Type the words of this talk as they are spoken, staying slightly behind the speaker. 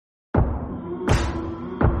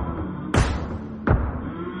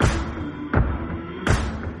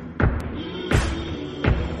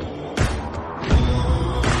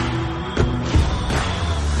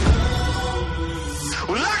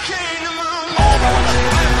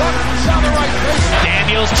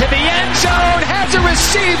Wheels to the end zone, has a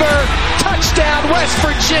receiver, touchdown West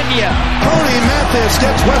Virginia. Tony Mathis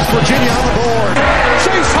gets West Virginia on the board.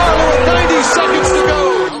 Chase Harlow with 90 seconds to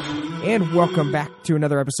go. And welcome back to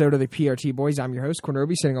another episode of the PRT Boys. I'm your host,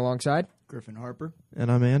 Cornobi, sitting alongside Griffin Harper.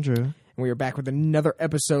 And I'm Andrew. And we are back with another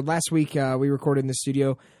episode. Last week we recorded in the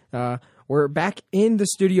studio. We're back in the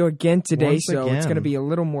studio again today, it's going to be a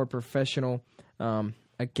little more professional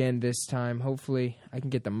again this time. Hopefully I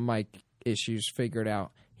can get the mic issues figured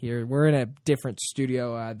out here. We're in a different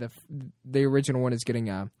studio. The original one is getting...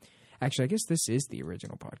 Actually, I guess this is the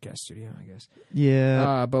original podcast studio, I guess.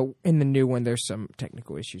 Yeah. But in the new one, there's some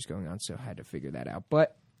technical issues going on, so I had to figure that out.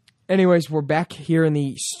 But anyways, we're back here in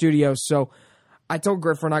the studio. So I told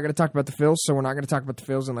Griff we're not going to talk about the Phils, so we're not going to talk about the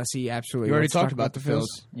Phils unless he absolutely You already wants to talked talk about the Phils.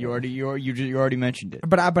 You already mentioned it.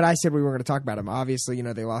 But I said we weren't going to talk about them. Obviously,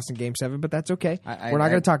 they lost in Game 7, but that's okay. We're not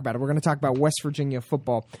going to talk about it. We're going to talk about West Virginia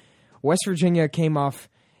football. West Virginia came off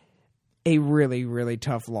a really, really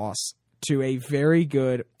tough loss to a very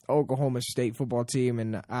good Oklahoma State football team,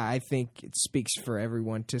 and I think it speaks for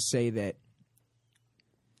everyone to say that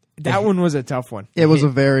one was a tough one. It was a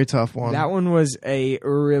very tough one. That one was a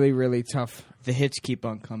really, really tough. The hits keep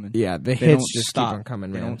on coming. Yeah, they hits just stop. keep on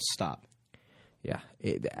coming, man. They don't stop. Yeah.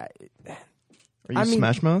 Are you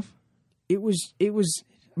Smash Mouth? It was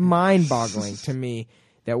mind-boggling to me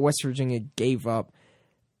that West Virginia gave up.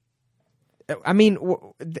 I mean,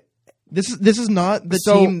 this is not the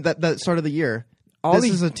team that started the year. This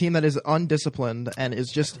is a team that is undisciplined and is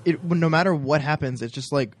just no matter what happens, it's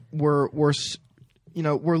just like we're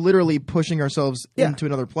literally pushing ourselves into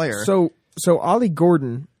another player. So Ollie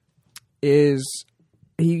Gordon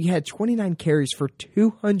he had 29 carries for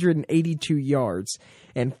 282 yards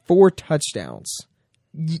and 4 touchdowns.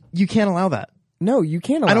 You can't allow that. No, you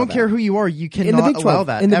can't allow that. I don't care who you are. You cannot allow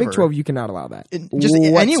that. In the ever. Big 12, you cannot allow that. Just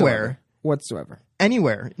anywhere. Whatsoever.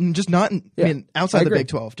 Anywhere. Just not outside the Big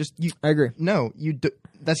 12. I agree. No,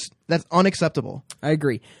 that's unacceptable. I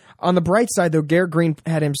agree. On the bright side, though, Garrett Green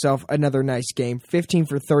had himself another nice game. 15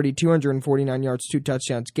 for 30, 249 yards, 2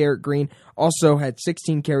 touchdowns. Garrett Green also had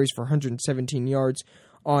 16 carries for 117 yards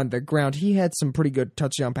on the ground. He had some pretty good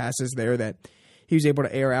touchdown passes there that he was able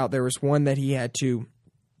to air out. There was one that he had to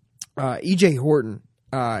E.J. Horton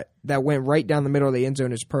that went right down the middle of the end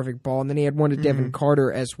zone as a perfect ball. And then he had one to Devin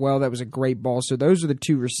Carter as well. That was a great ball. So those are the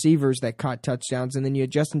 2 receivers that caught touchdowns. And then you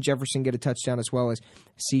had Justin Jefferson get a touchdown as well as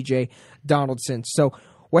C.J. Donaldson. So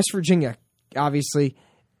West Virginia, obviously,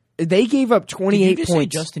 they gave up 28 Did you just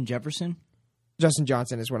points. Say Justin Jefferson? Justin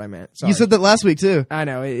Johnson is what I meant. Sorry. You said that last week, too. I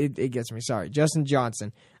know. It gets me. Sorry. Justin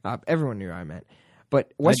Johnson. Everyone knew I meant.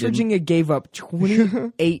 But West Virginia gave up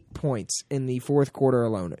 28 points in the fourth quarter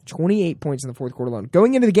alone. 28 points in the fourth quarter alone.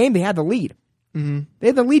 Going into the game, they had the lead. Mm-hmm. They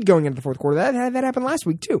had the lead going into the fourth quarter. That happened last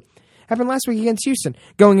week, too. Happened last week against Houston.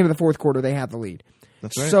 Going into the fourth quarter, they had the lead.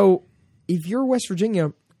 That's right. So, if you're West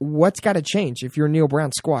Virginia, what's got to change if you're Neil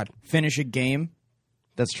Brown's squad? Finish a game.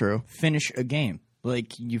 That's true. Finish a game.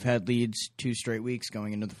 Like, you've had leads 2 straight weeks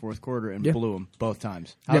going into the fourth quarter and blew them both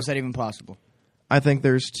times. How is that even possible? I think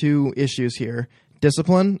there's 2 issues here.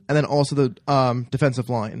 Discipline, and then also the defensive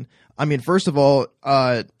line. I mean, first of all,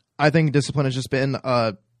 I think discipline has just been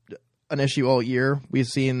an issue all year. We've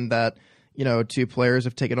seen that, 2 players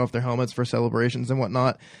have taken off their helmets for celebrations and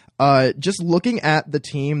whatnot. Just looking at the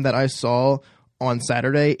team that I saw on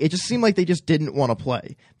Saturday, it just seemed like they just didn't want to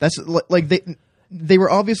play. That's like they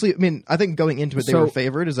were obviously. I mean, I think going into it, they were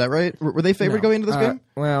favored. Is that right? Were they favored going into this game?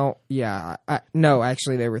 Well, yeah. No,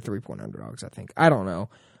 actually, they were 3-point underdogs. I think. I don't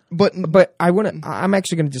know. But I'm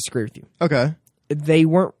actually going to disagree with you. Okay. They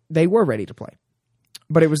were ready to play,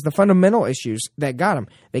 but it was the fundamental issues that got them.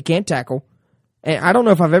 They can't tackle, and I don't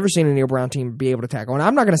know if I've ever seen a Neil Brown team be able to tackle. And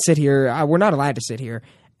I'm not going to sit here. We're not allowed to sit here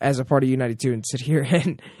as a part of United 2 and sit here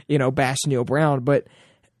and bash Neil Brown, but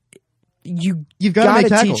you've got to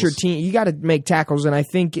teach your team. You got to make tackles, and I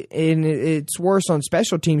think it's worse on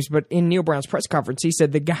special teams. But in Neil Brown's press conference, he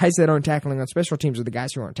said the guys that aren't tackling on special teams are the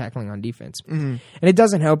guys who aren't tackling on defense. Mm-hmm. And it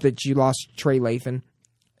doesn't help that you lost Trey Lathan.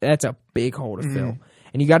 That's a big hole to fill.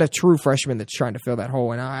 And you got a true freshman that's trying to fill that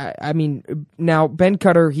hole. And I mean, now Ben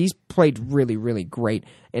Cutter, he's played really, really great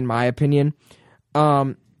in my opinion.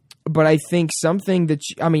 But I think something that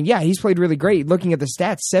he's played really great. Looking at the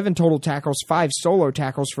stats, 7 total tackles, 5 solo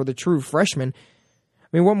tackles for the true freshman. I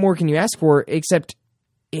mean, what more can you ask for? Except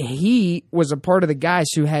he was a part of the guys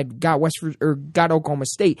who had got Oklahoma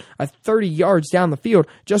State 30 yards down the field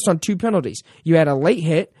just on 2 penalties. You had a late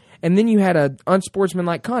hit, and then you had an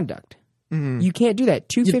unsportsmanlike conduct. Mm-hmm. You can't do that.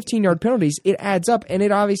 2 15-yard penalties, it adds up, and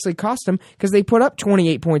it obviously cost them because they put up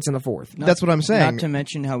 28 points in the fourth. That's what I'm saying. Not to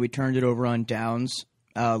mention how we turned it over on downs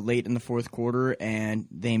late in the fourth quarter, and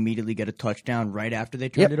they immediately get a touchdown right after they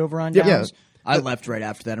turned it over on downs. I left right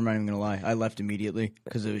after that. I'm not even going to lie. I left immediately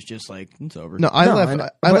because it was just like, it's over. No,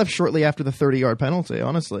 I left shortly after the 30-yard penalty,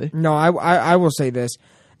 honestly. No, I will say this.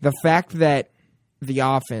 The fact that the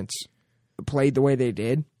offense played the way they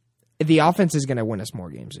did, the offense is going to win us more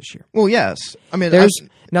games this year. Well, yes. I mean,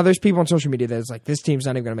 there's people on social media that's like, this team's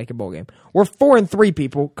not even going to make a bowl game. We're 4-3,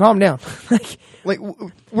 people. Calm down. like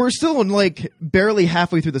we're still barely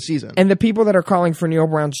halfway through the season. And the people that are calling for Neil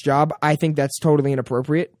Brown's job, I think that's totally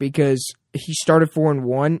inappropriate because he started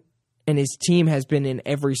 4-1 and his team has been in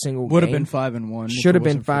every single game. Would have been 5-1. Should have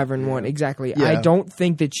been 5-1. Exactly. Yeah. I don't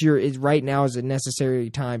think that right now is a necessary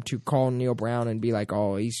time to call Neil Brown and be like,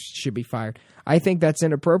 oh, he should be fired. I think that's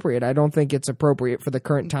inappropriate. I don't think it's appropriate for the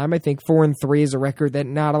current time. I think 4-3 is a record that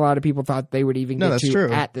not a lot of people thought they would even get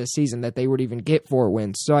to at this season, that they would even get 4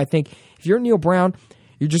 wins. So I think if you're Neil Brown,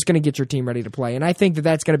 you're just going to get your team ready to play. And I think that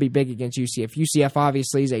that's going to be big against UCF. UCF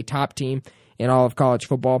obviously is a top team in all of college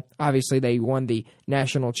football. Obviously, they won the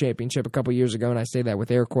national championship a couple years ago, and I say that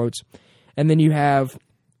with air quotes. And then you have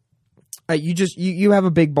you have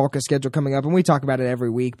a big bulk of schedule coming up, and we talk about it every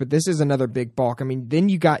week, but this is another big bulk. I mean, then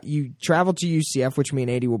you travel to UCF, which me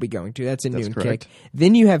and AD will be going to. That's a noon kick.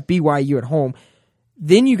 Then you have BYU at home.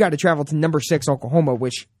 Then you got to travel to number 6 Oklahoma,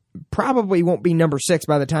 which probably won't be number 6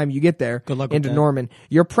 by the time you get there into Norman.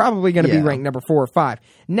 You're probably going to be ranked number 4 or 5.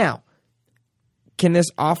 Now, can this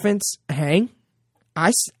offense hang?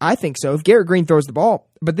 I think so. If Garrett Green throws the ball,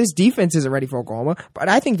 but this defense isn't ready for Oklahoma. But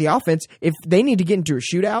I think the offense, if they need to get into a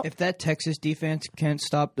shootout, if that Texas defense can't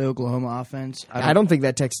stop the Oklahoma offense, I don't think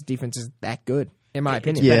that Texas defense is that good, in my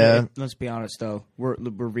opinion. Yeah. Let's be honest though, we're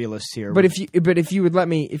realists here. But if you would let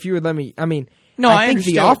me, I mean, no, I think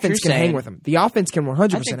the offense what you're can hang with them. The offense can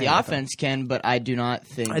 100%. I think the offense can, but I do not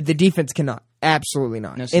think the defense cannot. Absolutely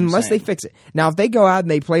not, unless they fix it. Now, if they go out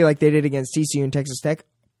and they play like they did against TCU and Texas Tech,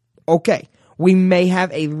 okay. We may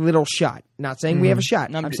have a little shot. Not saying we have a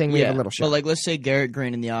shot. I'm saying we have a little shot. But let's say Garrett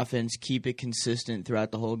Green in the offense keep it consistent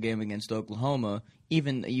throughout the whole game against Oklahoma.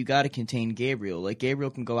 Even you got to contain Gabriel. Like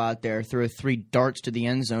Gabriel can go out there, throw 3 darts to the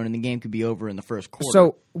end zone, and the game could be over in the first quarter.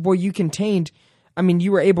 So, you contained. I mean,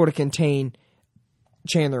 you were able to contain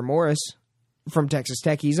Chandler Morris from Texas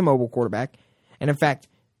Tech. He's a mobile quarterback, and in fact,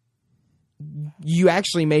 you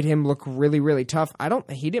actually made him look really, really tough.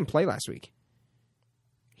 He didn't play last week.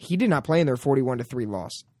 He did not play in their 41-3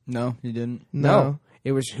 loss. No, he didn't. No.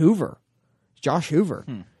 It was Hoover, Josh Hoover,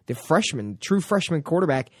 the true freshman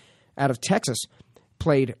quarterback out of Texas,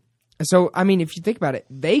 played. So, I mean, if you think about it,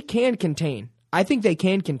 they can contain. I think they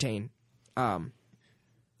can contain. Him.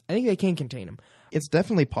 It's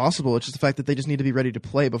definitely possible. It's just the fact that they just need to be ready to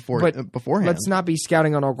play beforehand. Let's not be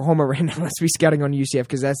scouting on Oklahoma right now. Let's be scouting on UCF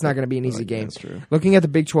because that's not going to be an easy game. That's true. Looking at the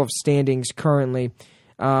Big 12 standings currently.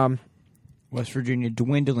 West Virginia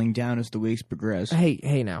dwindling down as the weeks progress.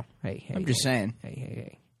 Hey now. Hey. I'm just saying.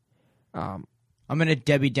 Hey. I'm in a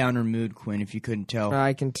Debbie Downer mood, Quinn, if you couldn't tell.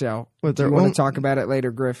 I can tell. Do you want to talk about it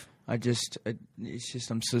later, Griff? I'm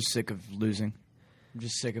so sick of losing. I'm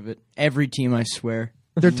just sick of it. Every team, I swear.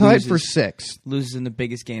 They're tied for 6th. Loses in the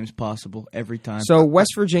biggest games possible every time. So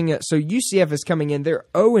West Virginia, UCF is coming in. They're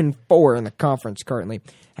 0-4 in the conference currently.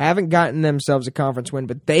 Haven't gotten themselves a conference win,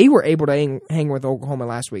 but they were able to hang with Oklahoma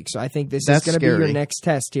last week. So I think this is going to be your next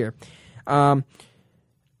test here.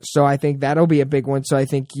 So I think that'll be a big one. So I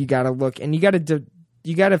think you got to look and you got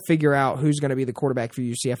to figure out who's going to be the quarterback for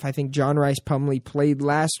UCF. I think John Rice Plumlee played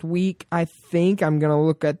last week. I think I'm going to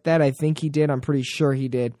look at that. I think he did. I'm pretty sure he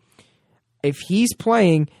did. If he's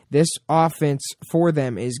playing, this offense for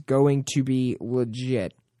them is going to be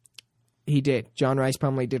legit. He did. John Rice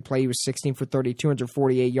Plumlee did play. He was 16 for 30,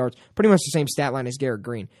 248 yards. Pretty much the same stat line as Garrett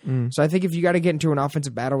Green. So I think if you got to get into an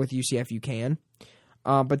offensive battle with UCF, you can.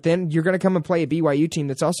 But then you're going to come and play a BYU team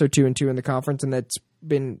that's also 2-2 in the conference and that's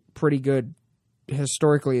been pretty good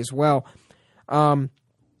historically as well. I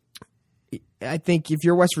think if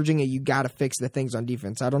you're West Virginia, you got to fix the things on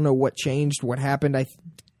defense. I don't know what changed, what happened.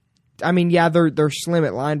 I mean, yeah, they're slim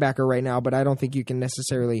at linebacker right now, but I don't think you can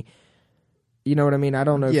necessarily, you know what I mean? I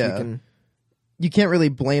don't know if you can. You can't really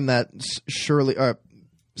blame that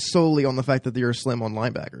solely on the fact that you're slim on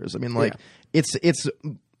linebackers. I mean,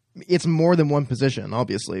 it's more than one position.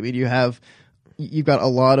 Obviously, I mean, you've got a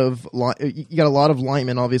lot of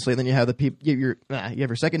linemen, obviously, and then you have you have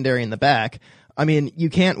your secondary in the back. I mean, you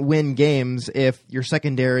can't win games if your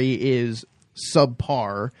secondary is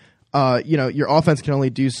subpar. Your offense can only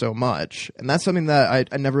do so much, and that's something that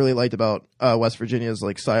I never really liked about West Virginia's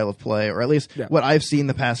style of play, or at least what I've seen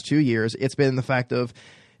the past 2 years. It's been the fact of,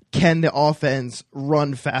 can the offense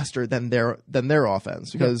run faster than their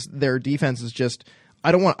offense, because their defense is just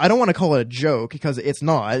I don't want to call it a joke because it's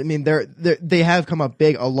not. I mean, they have come up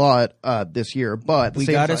big a lot this year, but at the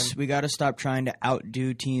same time, we gotta stop trying to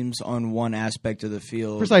outdo teams on one aspect of the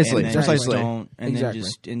field. Precisely. And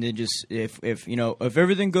then just if you know, if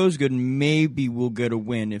everything goes good, maybe we'll get a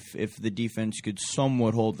win if the defense could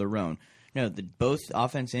somewhat hold their own. No, both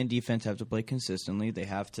offense and defense have to play consistently. They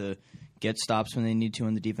have to get stops when they need to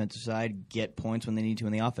on the defensive side, get points when they need to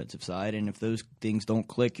on the offensive side, and if those things don't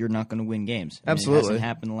click, you're not going to win games. Absolutely. And it hasn't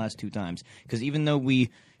happened the last 2 times. Because even though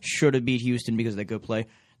we should have beat Houston because they could play,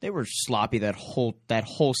 they were sloppy that whole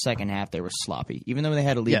second half. They were sloppy. Even though they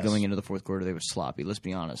had a lead going into the fourth quarter, they were sloppy. Let's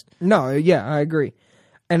be honest. No, yeah, I agree.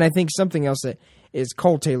 And I think something else that is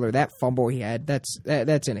Cole Taylor, that fumble he had, that's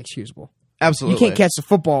inexcusable. Absolutely. You can't catch the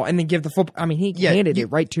football and then give the football. I mean, he handed it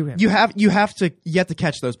right to him. You have to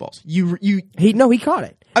catch those balls. He caught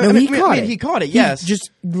it. He caught it. Yes, just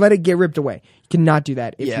let it get ripped away. You cannot do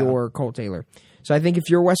that if you're Cole Taylor. So I think if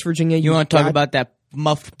you're West Virginia, you want to talk about that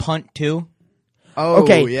muffed punt too. Oh,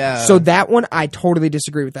 okay. Yeah. So that one, I totally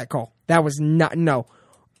disagree with that call. That was not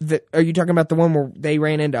are you talking about the one where they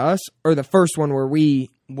ran into us, or the first one where we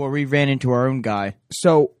ran into our own guy?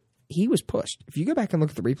 So. He was pushed. If you go back and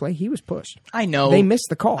look at the replay, he was pushed. I know. They missed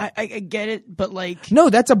the call. I get it, but like... No,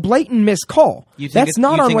 that's a blatant missed call. That's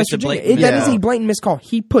not on West Virginia. That is a blatant missed call.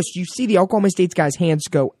 He pushed. You see the Oklahoma State's guy's hands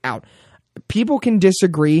go out. People can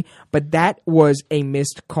disagree, but that was a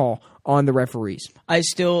missed call on the referees. I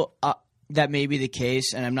still... that may be the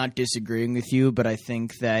case, and I'm not disagreeing with you, but I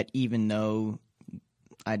think that even though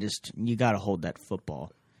you got to hold that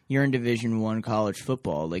football. You're in Division I college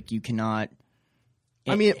football. Like, you cannot...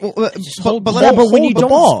 I mean, when you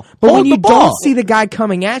don't see the guy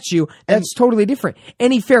coming at you, that's totally different.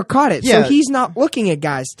 And he fair caught it, so he's not looking at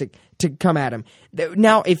guys to come at him.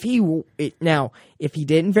 Now, if he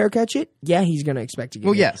didn't fair catch it, he's going to expect to get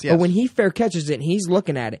hit. Yes. But when he fair catches it and he's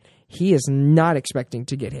looking at it, he is not expecting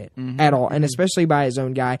to get hit at all, and especially by his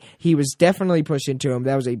own guy. He was definitely pushed into him.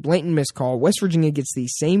 That was a blatant missed call. West Virginia gets the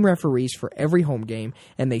same referees for every home game,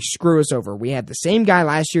 and they screw us over. We had the same guy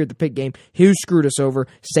last year at the Pitt game who screwed us over.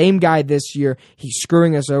 Same guy this year. He's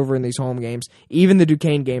screwing us over in these home games. Even the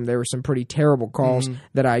Duquesne game, there were some pretty terrible calls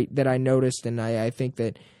that I noticed, and I think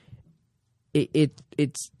that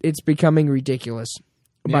it's becoming ridiculous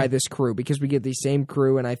by this crew, because we get the same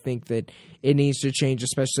crew, and I think that it needs to change,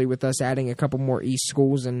 especially with us adding a couple more East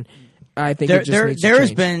schools, and I think it just needs to change. There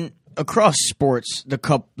has been, across sports, the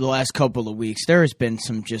last couple of weeks, there has been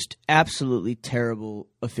some just absolutely terrible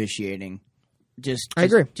officiating. I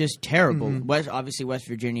agree. Just terrible. Obviously, West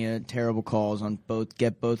Virginia, terrible calls on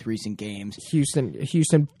both recent games.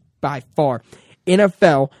 Houston by far.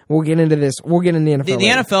 NFL, we'll get into this. We'll get into the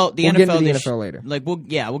NFL. The NFL later. Like we'll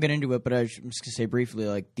get into it, but I'm just gonna say briefly,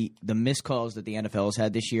 like the missed calls that the NFL has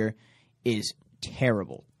had this year is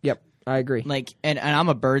terrible. Yep, I agree. Like, and I'm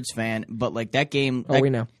a Birds fan, but like that game. We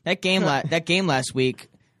know that game. That game last week,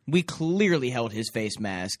 we clearly held his face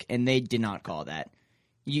mask, and they did not call that.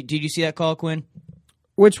 Did you see that call, Quinn?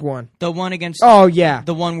 Which one? The one against. Oh yeah,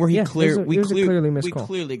 the one where he clearly missed call. We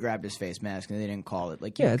clearly grabbed his face mask and they didn't call it.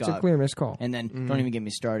 Like it's a clear missed call. And then don't even get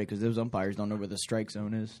me started because those umpires don't know where the strike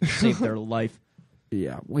zone is. Save their life.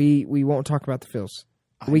 Yeah, we won't talk about the Phils.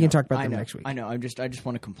 We can talk about them next week. I know. I just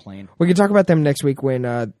want to complain. We can talk about them next week when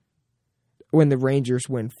the Rangers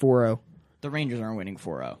win 4-0. The Rangers aren't winning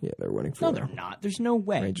 4-0. Yeah, they're winning 4-0. No, they're not. There's no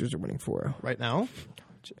way. Rangers are winning 4-0 right now.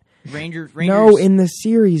 Rangers. No, in the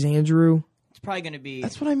series, Andrew. Probably going to be.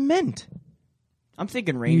 That's what I meant. I'm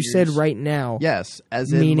thinking Rangers. You said right now. Yes,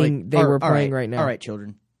 as in meaning they were playing right now. All right,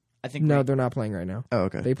 children. I think they're not playing right now. Oh,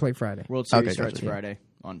 okay. They play Friday. World Series starts Friday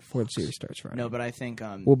on Fox. World Series starts Friday. No, but I think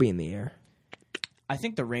we'll be in the air. I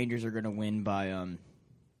think the Rangers are going to win by. I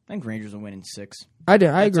think Rangers will win in 6. I agree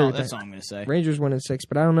with that. That's all I'm going to say. Rangers win in 6,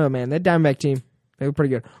 but I don't know, man. That Diamondback team, they were pretty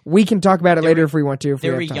good. We can talk about it later if we want to.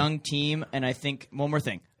 They're a young team, and I think one more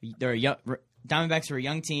thing. Diamondbacks are a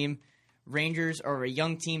young team. Rangers are a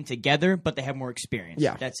young team together, but they have more experience.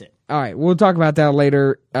 Yeah. That's it. All right. We'll talk about that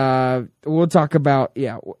later. We'll talk about,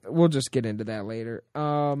 we'll just get into that later.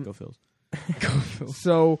 Go Phils. Go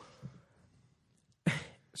Phils.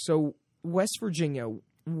 So West Virginia,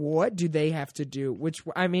 what do they have to do?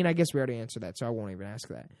 I guess we already answered that, so I won't even ask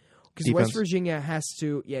that. Because West Virginia has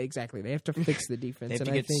to, exactly. They have to fix the defense. They have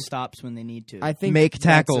to get stops when they need to. I think make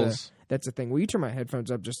tackles. That's a thing. Will you turn my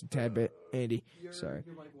headphones up just a tad bit, Andy? Sorry.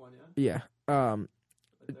 Yeah.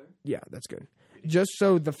 Yeah, that's good. Just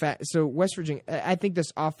so so West Virginia, I think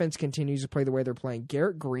this offense continues to play the way they're playing.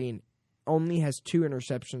 Garrett Green only has 2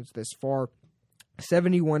 interceptions this far,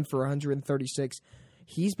 71 for 136.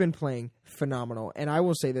 He's been playing phenomenal. And I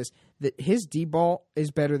will say this, that his deep ball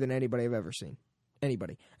is better than anybody I've ever seen.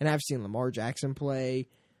 anybody. And I've seen Lamar Jackson play.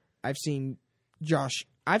 I've seen Josh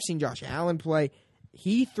Allen play.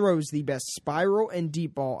 He throws the best spiral and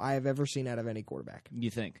deep ball I have ever seen out of any quarterback. You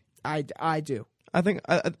think? I do. I think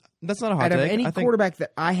that's not a hot Out of take. any quarterback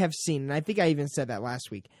that I have seen, and I think I even said that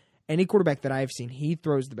last week, any quarterback that I have seen, he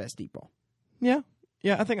throws the best deep ball. Yeah.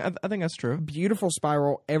 I think that's true. Beautiful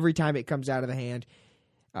spiral every time it comes out of the hand.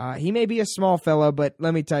 He may be a small fella, but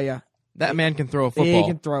let me tell you, That man can throw a football. he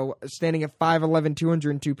can throw. Standing at 5'11",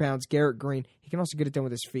 202 pounds, Garrett Green. He can also get it done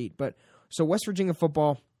with his feet. But so West Virginia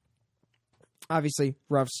football, obviously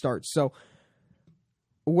rough start. So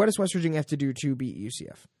what does West Virginia have to do to beat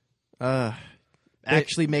UCF?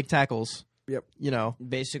 Actually make tackles. Yep.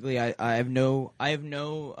 Basically, I have no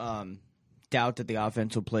doubt that the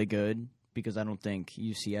offense will play good because I don't think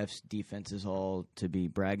UCF's defense is all to be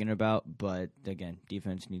bragging about. But again,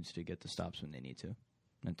 defense needs to get the stops when they need to.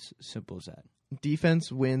 That's as simple as that.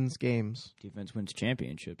 Defense wins games. Defense wins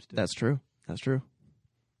championships. Dude. That's true.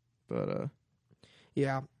 But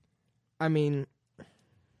Yeah. I mean,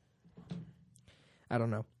 I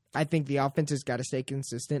don't know. I think the offense has got to stay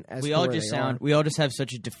consistent. We all just have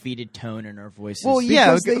such a defeated tone in our voices. Well,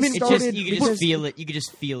 yeah, Because they started- you can just feel it. You can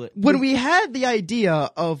just feel it. when we had the idea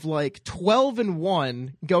of like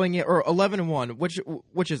 12-1 going in, or 11-1, which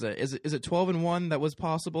is it? Is it 12-1 that was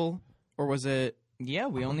possible, or was it? Yeah,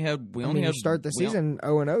 we only had. You start the season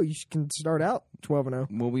 0-0. You can start out 12-0.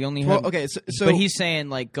 Well, we only had. Okay, so but he's saying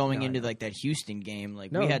like going into like that Houston game,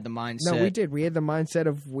 like we had the mindset. No, we did. We had the mindset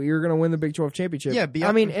of we're going to win the Big 12 championship. Yeah,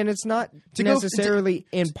 I mean, and it's not necessarily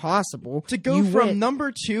impossible to go from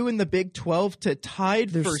number 2 in the Big 12 to tied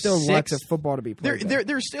There's for still 6. lots of football to be played.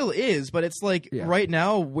 There still is, but it's like right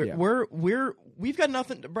now we've got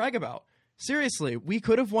nothing to brag about. Seriously, we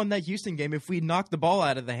could have won that Houston game if we knocked the ball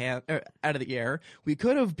out of the air. We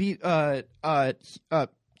could have beat Oklahoma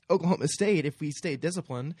State if we stayed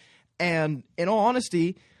disciplined. And in all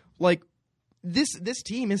honesty, like this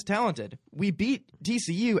team is talented. We beat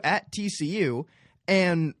TCU at TCU,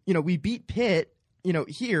 and we beat Pitt,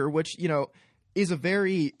 here, which is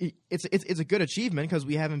a it's a good achievement because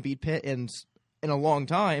we haven't beat Pitt in a long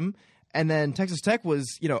time. And then Texas Tech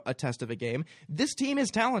was a test of a game. This team is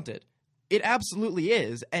talented. It absolutely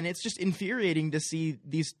is, and it's just infuriating to see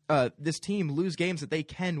this team lose games that they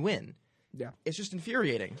can win. Yeah, it's just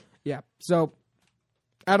infuriating. Yeah, so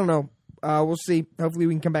I don't know. We'll see. Hopefully,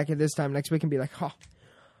 we can come back at this time next week and be like,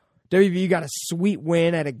 WVU got a sweet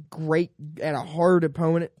win at a hard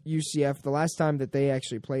opponent, UCF. The last time that they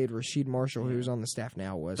actually played, Rasheed Marshall, who's on the staff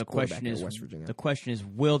now, was quarterback at West Virginia. The question is,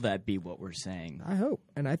 will that be what we're saying? I hope,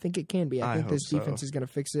 and I think it can be. I think this defense is going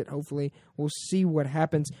to fix it. Hopefully, we'll see what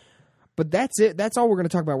happens. But that's it. That's all we're going to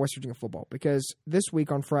talk about West Virginia football, because this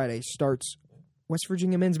week on Friday starts West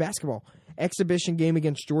Virginia men's basketball. Exhibition game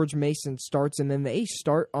against George Mason starts, and then they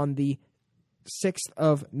start on the 6th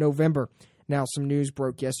of November. Now, some news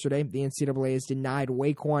broke yesterday. The NCAA has denied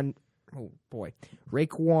Raekwon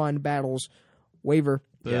Battle's waiver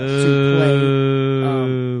to play.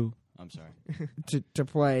 I'm sorry. to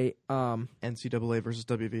play NCAA versus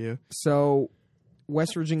WVU. So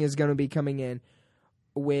West Virginia is going to be coming in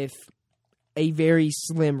with a very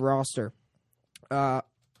slim roster.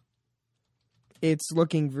 It's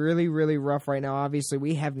looking really, really rough right now. Obviously,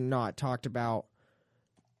 we have not talked about...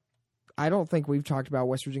 I don't think we've talked about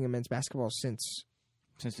West Virginia men's basketball since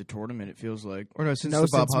the tournament, it feels like. Or no, since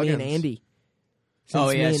Bob me Huggins. And Andy.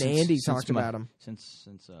 Since Andy talked about him.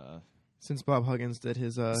 Since Bob Huggins did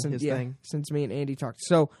his thing. Since me and Andy talked.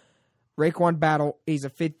 So, Raekwon Battle,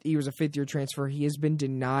 he was a fifth-year transfer. He has been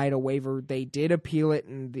denied a waiver. They did appeal it,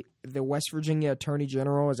 and the West Virginia Attorney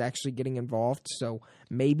General is actually getting involved. So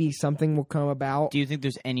maybe something will come about. Do you think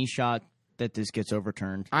there's any shot that this gets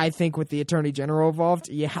overturned? I think with the Attorney General involved,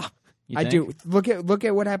 yeah. I do. Look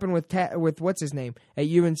at what happened with what's his name at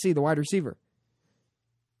UNC, the wide receiver.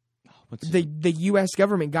 The U.S.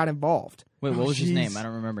 government got involved. Wait, what was his name? I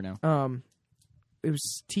don't remember now. It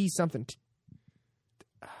was T something.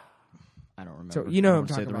 I don't remember. So you know who I'm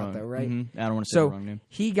talking about, though, right? Mm-hmm. I don't want to say the wrong name.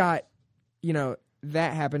 He got,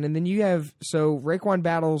 that happened, and then you have Raekwon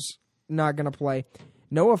Battle's not going to play.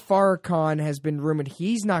 Noah Farrakhan has been rumored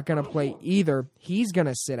he's not going to play either. He's going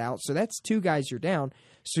to sit out. So that's 2 guys you're down.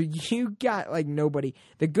 So you got nobody.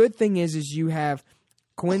 The good thing is you have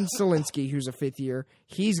Quinn Selinsky, who's a 5th year.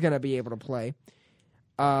 He's going to be able to play.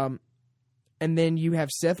 And then you have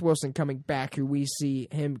Seth Wilson coming back, who we see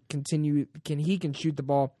him continue. He can shoot the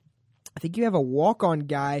ball. I think you have a walk-on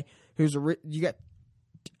guy you got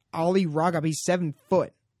Ali Ragab. He's 7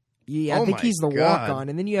 foot. Yeah, I think he's the walk-on.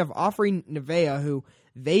 And then you have Ofri Nevea, who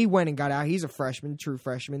They went and got out. He's a freshman, true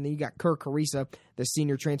freshman. Then you got Kirk Carissa, the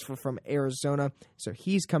senior transfer from Arizona. So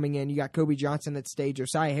he's coming in. You got Kobe Johnson that stayed.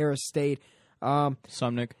 Josiah Harris stayed.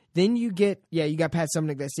 Sumnick. Then you got Pat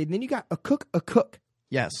Sumnick that stayed. And then you got a cook.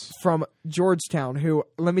 Yes. From Georgetown, who,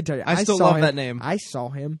 let me tell you, I still love that name. I saw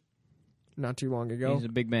him not too long ago. He's a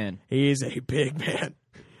big man. He's a big man.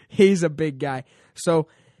 He's a big guy. So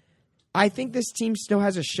I think this team still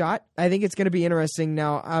has a shot. I think it's going to be interesting.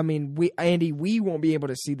 Now, I mean, we won't be able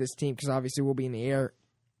to see this team because obviously we'll be in the air.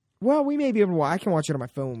 Well, we may be able to. I can watch it on my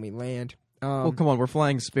phone when we land. Well, come on, we're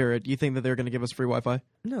flying Spirit. You think that they're going to give us free Wi-Fi?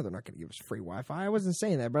 No, they're not going to give us free Wi-Fi. I wasn't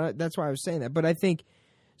saying that, but that's why I was saying that. But I think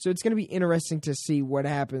so. It's going to be interesting to see what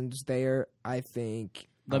happens there. I think.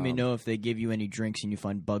 Let me know if they give you any drinks and you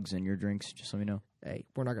find bugs in your drinks. Just let me know. Hey,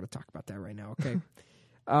 we're not going to talk about that right now, okay?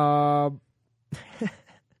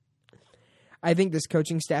 I think this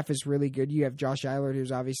coaching staff is really good. You have Josh Eilert,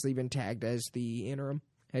 who's obviously been tagged as the interim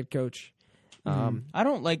head coach. I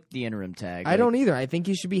don't like the interim tag. I don't either. I think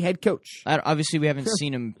he should be head coach. Obviously, we haven't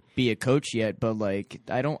seen him be a coach yet, but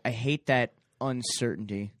I hate that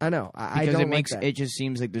uncertainty. I know. I because don't it just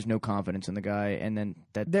seems like there's no confidence in the guy, and then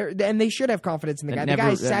and they should have confidence in the guy. The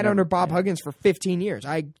guy sat under Bob Huggins for 15 years.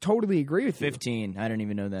 I totally agree with you. 15. I don't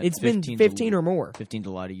even know that. It's been 15 or more. 15's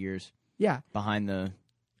a lot of years. Yeah. Behind the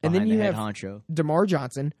and then you head have honcho. DeMar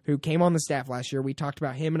Johnson, who came on the staff last year. We talked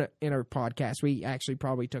about him in our podcast. We actually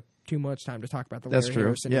probably took too much time to talk about the Larry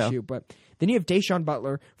Harrison issue. But then you have Deshaun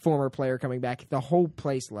Butler, former player, coming back. The whole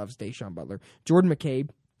place loves Deshaun Butler. Jordan McCabe.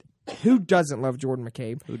 Who doesn't love Jordan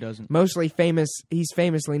McCabe? Who doesn't? Mostly famous. He's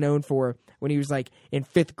famously known for when he was in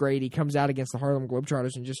 5th grade, he comes out against the Harlem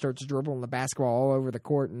Globetrotters and just starts dribbling the basketball all over the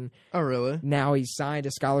court. And oh, really? Now he's signed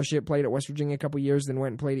a scholarship, played at West Virginia a couple years, then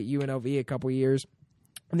went and played at UNLV a couple years.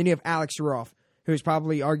 And then you have Alex Ruoff, who's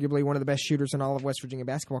probably arguably one of the best shooters in all of West Virginia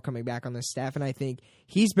basketball, coming back on this staff. And I think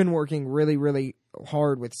he's been working really, really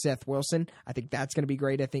hard with Seth Wilson. I think that's going to be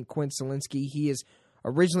great. I think Quinn Selinsky, he is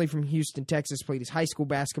originally from Houston, Texas, played his high school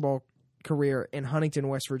basketball career in Huntington,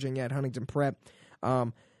 West Virginia at Huntington Prep.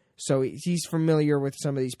 So he's familiar with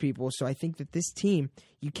some of these people. So I think that this team,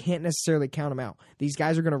 you can't necessarily count them out. These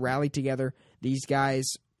guys are going to rally together. These guys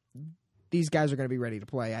are going to be ready to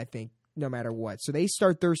play, I think, no matter what. So they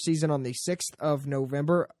start their season on the 6th of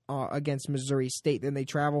November against Missouri State. Then they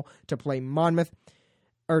travel to play Monmouth.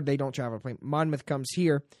 Or they don't travel to play. Monmouth comes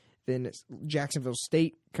here. Then Jacksonville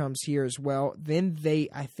State comes here as well. Then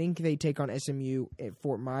I think they take on SMU at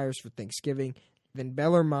Fort Myers for Thanksgiving. Then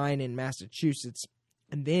Bellarmine in Massachusetts.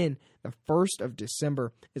 And then the 1st of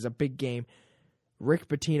December is a big game. Rick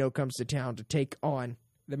Pitino comes to town to take on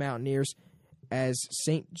the Mountaineers as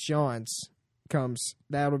St. John's comes.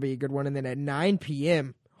 That'll be a good one. And then at 9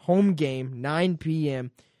 p.m., home game, 9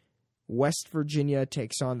 p.m., West Virginia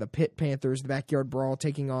takes on the Pitt Panthers, the Backyard Brawl,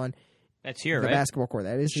 taking on that's here, the right? basketball court.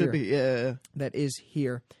 That is Should here. be, yeah. That is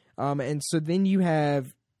here. And so then you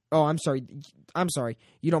have... Oh, I'm sorry.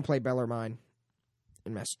 You don't play Bellarmine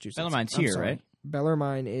in Massachusetts. Bellarmine's here, right?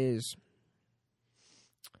 Bellarmine is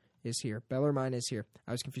here. Bellarmine is here.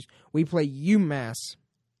 I was confused. We play UMass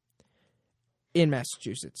in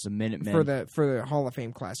Massachusetts. The Minutemen. For the Hall of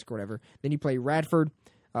Fame Classic or whatever. Then you play Radford,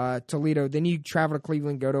 Toledo. Then you travel to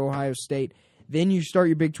Cleveland, go to Ohio State. Then you start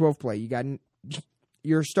your Big 12 play.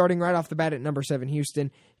 You're starting right off the bat at number 7 Houston.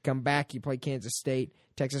 Come back, you play Kansas State,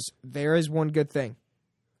 Texas. There is one good thing.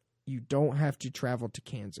 You don't have to travel to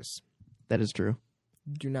Kansas. That is true.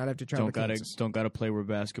 You do not have to travel to Kansas. Don't got to play where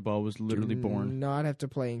basketball was literally born. Do not have to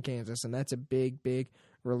play in Kansas, and that's a big, big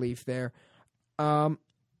relief there. I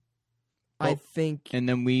think... And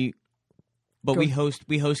then we host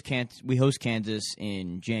Kansas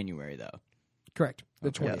in January, though. Correct. The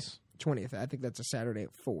 20th. Yes. 20th. I think that's a Saturday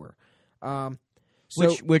at 4.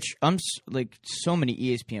 Which I'm so many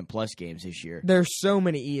ESPN Plus games this year. There's so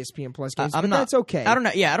many ESPN Plus games, but that's okay. I don't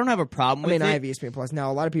know. Yeah, I don't have a problem with it. I have ESPN Plus. Now,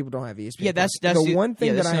 a lot of people don't have ESPN Yeah, that's the one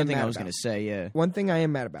thing that I am mad about. I was going to say, yeah. One thing I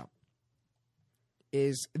am mad about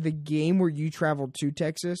is the game where you traveled to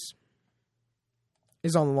Texas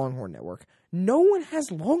is on the Longhorn Network. No one has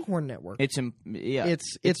Longhorn Network. Isn't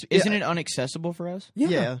it inaccessible for us?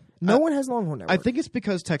 Yeah. No one has Longhorn Network. I think it's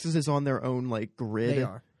because Texas is on their own grid. They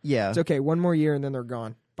are. Yeah. It's okay. One more year and then they're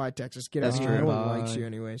gone. Bye, Texas. Get out of here. No one Bye. likes you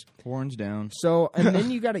anyways. Horns down. So, and then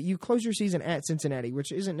you close your season at Cincinnati,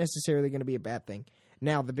 which isn't necessarily going to be a bad thing.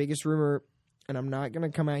 Now, the biggest rumor, and I'm not going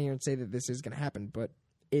to come out here and say that this is going to happen, but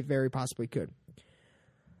it very possibly could.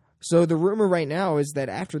 So the rumor right now is that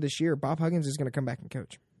after this year, Bob Huggins is going to come back and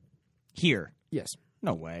coach. Here? Yes.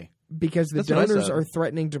 No way. Because the donors are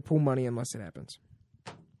threatening to pull money unless it happens.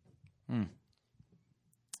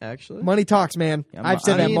 Actually? Money talks, man. I've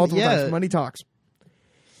said that multiple times. Money talks.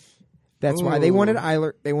 That's why they wanted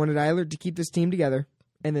Eilert. They wanted Eilert to keep this team together.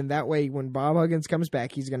 And then that way, when Bob Huggins comes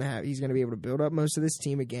back, he's gonna be able to build up most of this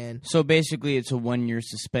team again. So basically, it's a 1-year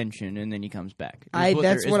suspension, and then he comes back.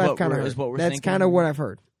 That's what I've kind of heard. That's kind of what I've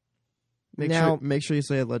heard. Make sure you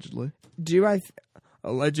say allegedly.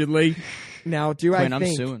 Allegedly? Now, do I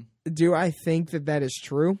think that is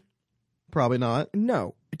true? Probably not.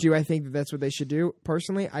 No. Do I think that that's what they should do?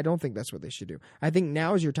 Personally, I don't think that's what they should do. I think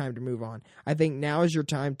now is your time to move on. I think now is your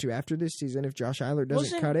time to, after this season, if Josh Eilert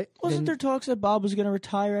doesn't cut it. Wasn't there talks that Bob was going to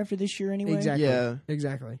retire after this year anyway? Exactly. Yeah.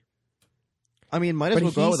 Exactly. I mean, might as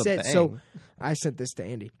well go with a bang. So, I sent this to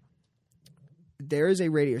Andy. There is a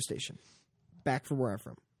radio station back from where I'm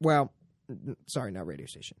from. Well, sorry, not radio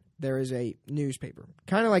station. There is a newspaper.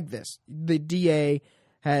 Kind of like this. The DA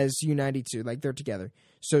has U92, like they're together.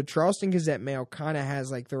 So Charleston Gazette-Mail kind of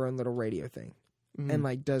has like their own little radio thing and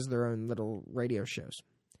like does their own little radio shows.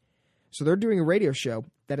 So they're doing a radio show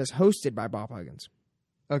that is hosted by Bob Huggins.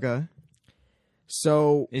 Okay.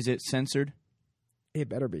 So is it censored? It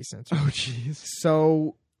better be censored. Oh, jeez.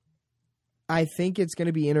 So I think it's going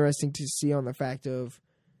to be interesting to see on the fact of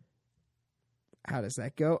how does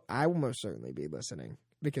that go. I will most certainly be listening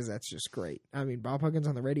because that's just great. I mean, Bob Huggins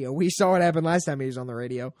on the radio. We saw what happened last time he was on the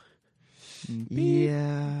radio.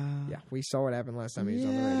 Yeah, we saw what happened last time he was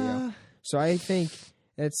on the radio. So I think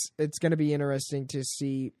it's going to be interesting to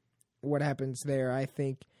see what happens there. I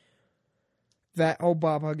think that whole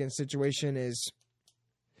Bob Huggins situation is.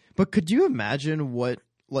 But could you imagine what,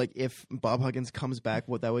 like, if Bob Huggins comes back,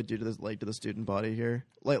 what that would do to this, like, to the student body here?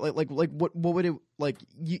 Like, what would it like?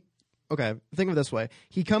 Okay, think of it this way: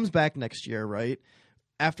 he comes back next year, right?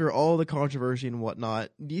 After all the controversy and whatnot,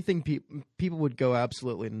 do you think people would go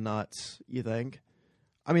absolutely nuts? You think?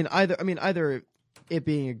 I mean, either it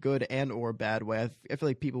being a good and or bad way. I feel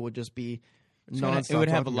like people would just be nonstop. It would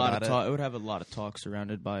have a lot of talk. It would have a lot of talk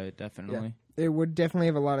surrounded by it. Definitely, it would definitely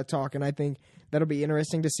have a lot of talk, and I think that'll be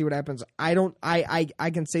interesting to see what happens. I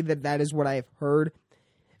can say that is what I've heard.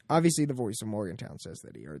 Obviously, the voice of Morgantown says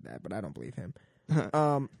that he heard that, but I don't believe him.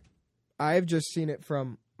 I've just seen it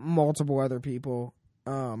from multiple other people.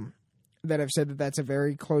 That have said that that's a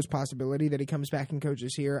very close possibility that he comes back and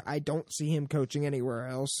coaches here. I don't see him coaching anywhere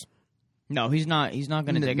else. No, he's not. He's not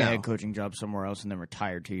going to take a head coaching job somewhere else and then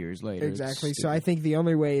retire 2 years later. Exactly. So I think the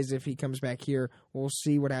only way is if he comes back here. We'll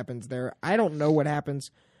see what happens there. I don't know what happens.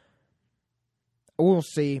 We'll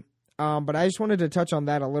see. But I just wanted to touch on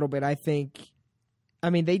that a little bit. I think. I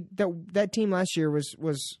mean, that team last year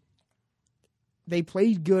was. They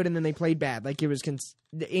played good and then they played bad. Like it was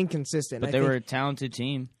inconsistent. But they were a talented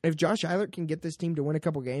team. If Josh Eilert can get this team to win a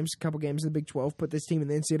couple games in the Big 12, put this team in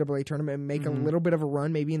the NCAA tournament and make a little bit of a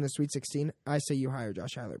run, maybe in the Sweet 16, I say you hire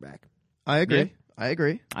Josh Eilert back. I agree. Yeah. I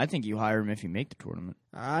agree. I think you hire him if you make the tournament.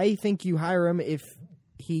 I think you hire him if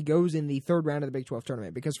he goes in the third round of the Big 12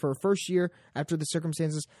 tournament because for a first year, after the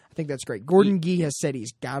circumstances, I think that's great. Gordon Gee has said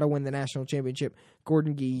he's got to win the national championship.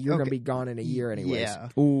 Gordon Gee, you're going to be gone in a year anyways. Yeah.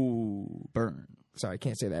 Ooh, burn. Sorry, I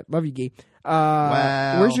can't say that. Love you, Gee.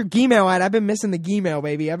 Wow. Where's your Gmail at? I've been missing the Gmail,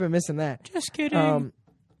 baby. I've been missing that. Just kidding.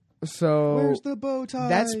 So where's the bow tie?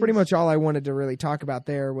 That's pretty much all I wanted to really talk about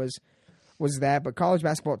there was that. But college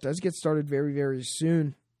basketball does get started very, very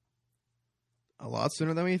soon. A lot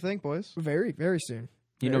sooner than we think, boys. Very, very soon.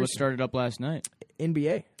 You know what started up last night?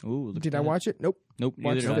 NBA. Ooh, did I watch it? Nope.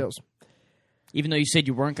 Watched the Bills. Even though you said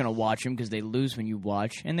you weren't going to watch them because they lose when you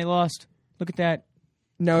watch, and they lost. Look at that.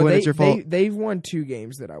 No, Quinn, it's your fault. They've won 2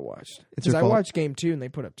 games that I watched. It's your I fault. watched game 2 and they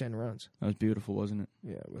put up 10 runs. That was beautiful, wasn't it?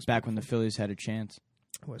 Yeah, it was. Back when the Phillies had a chance.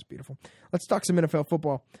 It was beautiful. Let's talk some NFL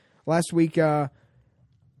football. Last week, so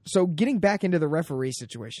getting back into the referee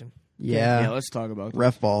situation. Yeah, let's talk about that.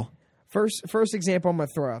 Ref ball. First example I'm going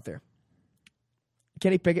to throw out there.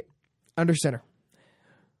 Kenny Pickett, under center.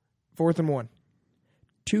 4th and 1.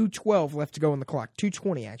 2:12 left to go on the clock.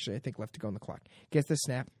 2:20, actually, I think, left to go on the clock. Gets the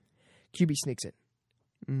snap. QB sneaks it.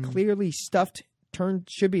 Clearly stuffed.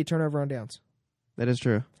 Should be a turnover on downs. That is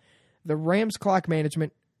true. The Rams clock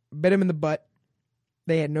management bit him in the butt.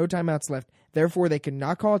 They had no timeouts left. Therefore, they could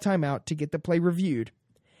not call a timeout to get the play reviewed.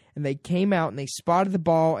 And they came out and they spotted the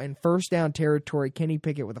ball in first down territory. Kenny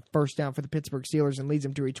Pickett with a first down for the Pittsburgh Steelers and leads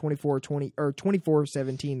them to a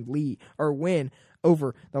 24-17 lead or win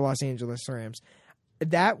over the Los Angeles Rams.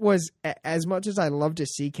 That was, as much as I love to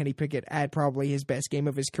see Kenny Pickett add probably his best game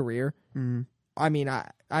of his career. I mean,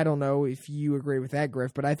 I don't know if you agree with that,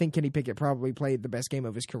 Griff, but I think Kenny Pickett probably played the best game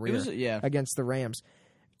of his career against the Rams.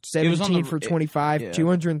 17 for 25,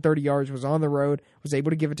 230 yards, was on the road, was able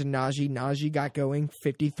to give it to Najee. Najee got going,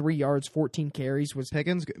 53 yards, 14 carries.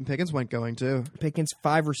 Pickens went going too. Pickens,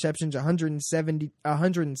 5 receptions,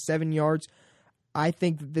 107 yards. I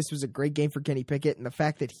think that this was a great game for Kenny Pickett, and the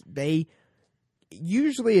fact that they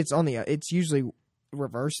usually it's usually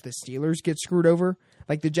reverse. The Steelers get screwed over,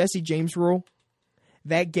 like the Jesse James rule.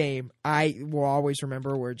 That game, I will always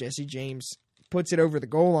remember where Jesse James puts it over the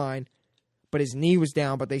goal line, but his knee was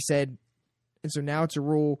down. But they said, and so now it's a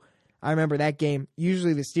rule. I remember that game.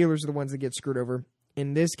 Usually the Steelers are the ones that get screwed over.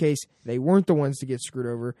 In this case, they weren't the ones to get screwed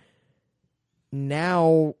over.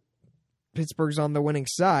 Now Pittsburgh's on the winning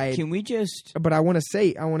side. Can we just? But I want to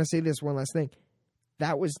say this one last thing.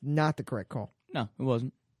 That was not the correct call. No, it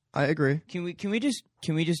wasn't. I agree. Can we just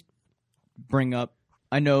bring up?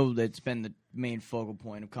 I know that's been the main focal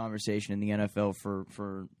point of conversation in the NFL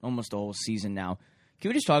for almost the whole season now. Can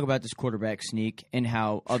we just talk about this quarterback sneak and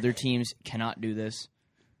how other teams cannot do this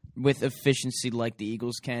with efficiency like the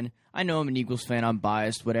Eagles can? I know I'm an Eagles fan. I'm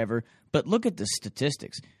biased, whatever. But look at the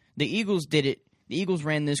statistics. The Eagles did it. The Eagles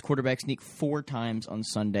ran this quarterback sneak 4 times on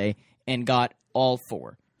Sunday and got all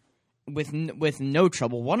 4 with no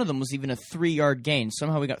trouble. One of them was even a 3-yard gain.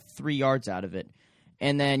 Somehow we got 3 yards out of it.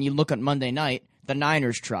 And then you look at Monday night, the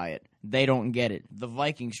Niners try it. They don't get it. The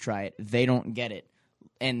Vikings try it. They don't get it.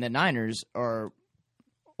 And the Niners are,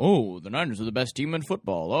 the Niners are the best team in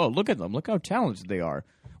football. Oh, look at them. Look how talented they are.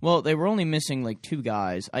 Well, they were only missing like 2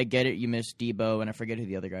 guys. I get it. You missed Debo, and I forget who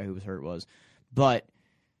the other guy who was hurt was. But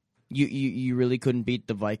you really couldn't beat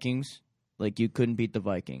the Vikings? Like, you couldn't beat the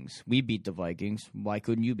Vikings. We beat the Vikings. Why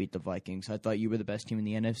couldn't you beat the Vikings? I thought you were the best team in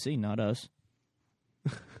the NFC, not us.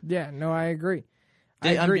 Yeah, no, I agree.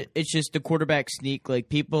 I agree. It's just the quarterback sneak. Like,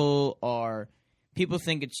 people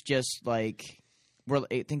think it's just like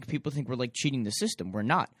people think we're like cheating the system. We're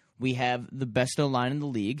not. We have the best O-line in the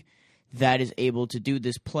league that is able to do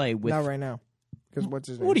this play with. Not right now, because what's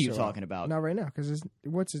his name? What are you talking about? Not right now, because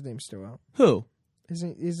what's his name still out? Who?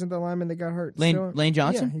 Isn't the lineman that got hurt Lane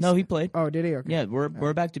Johnson? Yeah, no, he played. Oh, did he? Okay. Yeah,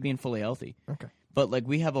 we're back to being fully healthy. Okay. But like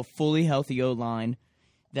we have a fully healthy O-line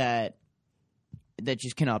that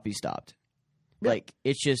just cannot be stopped. Yeah. Like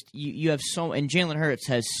it's just you have and Jalen Hurts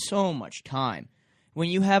has so much time. When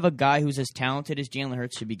you have a guy who's as talented as Jalen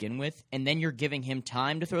Hurts to begin with, and then you're giving him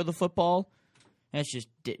time to throw the football, that's just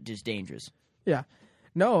dangerous. Yeah.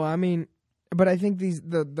 No, I mean, but I think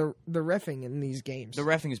the reffing in these games. The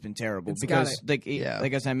reffing has been terrible because, like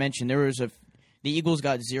as I mentioned, the Eagles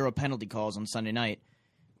got 0 penalty calls on Sunday night,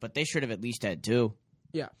 but they should have at least had 2.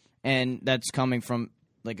 Yeah. And that's coming from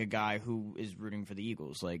like a guy who is rooting for the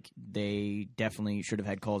Eagles. Like they definitely should have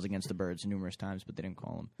had calls against the Birds numerous times, but they didn't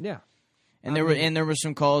call them. Yeah. And there were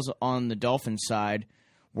some calls on the Dolphins side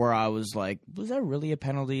where I was like, was that really a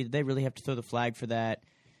penalty? Did they really have to throw the flag for that?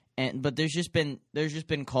 But there's just been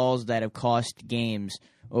calls that have cost games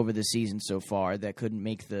over the season so far that could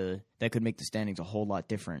make the standings a whole lot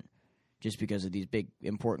different, just because of these big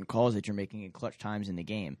important calls that you're making in clutch times in the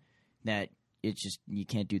game. That it's just you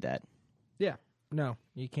can't do that. Yeah, no,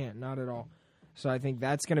 you can't, not at all. So I think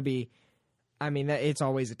that's going to be. I mean, it's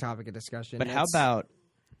always a topic of discussion. But how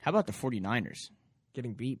about the 49ers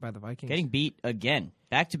getting beat by the Vikings? Getting beat again,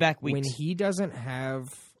 back-to-back weeks. When he doesn't have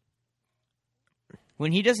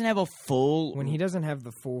a full... When he doesn't have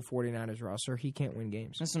the full 49ers roster, he can't win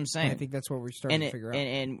games. That's what I'm saying. And I think that's what we're starting to figure out.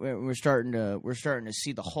 And we're starting to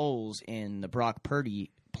see the holes in the Brock Purdy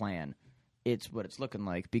plan. It's what it's looking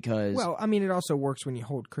like because... Well, I mean, it also works when you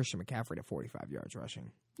hold Christian McCaffrey to 45 yards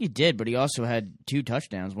rushing. He did, but he also had 2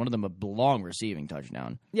 touchdowns, one of them a long receiving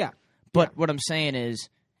touchdown. Yeah. But what I'm saying is,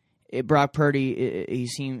 Brock Purdy, he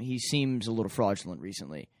seems a little fraudulent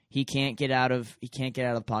recently. He can't get out of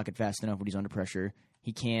the pocket fast enough when he's under pressure.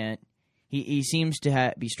 He can't. He seems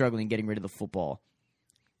to be struggling getting rid of the football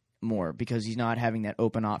more because he's not having that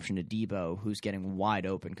open option to Debo, who's getting wide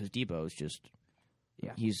open because Debo is just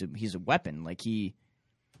he's a weapon. Like he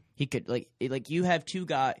could like you have 2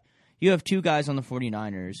 guys on the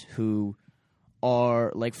 49ers who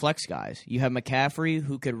are like flex guys. You have McCaffrey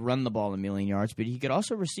who could run the ball a million yards, but he could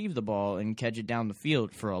also receive the ball and catch it down the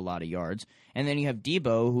field for a lot of yards. And then you have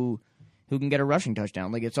Debo who can get a rushing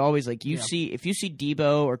touchdown. Like it's always like if you see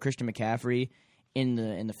Debo or Christian McCaffrey in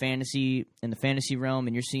the fantasy realm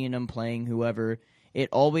and you're seeing them playing whoever, it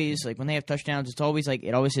always like when they have touchdowns, it's always like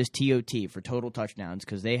it always says TOT for total touchdowns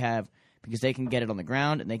because they can get it on the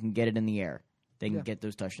ground and they can get it in the air. They can get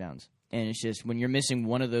those touchdowns. And it's just when you're missing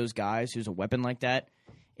one of those guys who's a weapon like that,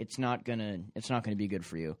 it's not gonna be good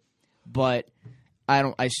for you. But I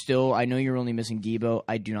know you're only missing Debo.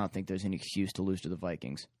 I do not think there's any excuse to lose to the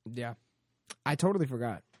Vikings. Yeah. I totally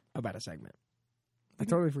forgot about a segment. I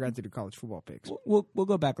totally forgot to do college football picks. We'll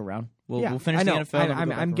go back around. We'll finish the NFL.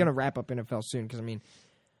 I'm going to wrap up NFL soon because, I mean,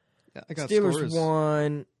 I got Steelers scores.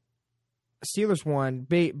 won. Steelers won.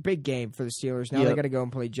 Big game for the Steelers. Now they got to go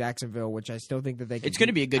and play Jacksonville, which I still think that they can. It's going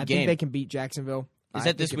to be a good game. I think they can beat Jacksonville. Is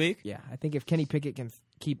that this week? Yeah, I think if Kenny Pickett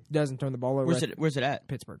doesn't turn the ball over. Where's it at?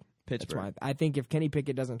 Pittsburgh. Pittsburgh. I think if Kenny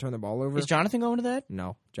Pickett doesn't turn the ball over. Is Jonathan going to that?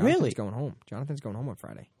 No. Jonathan's Really? going home. Jonathan's going home on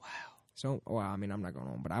Friday. Wow. So, well, I mean, I'm not going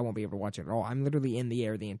home, but I won't be able to watch it at all. I'm literally in the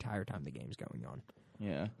air the entire time the game's going on.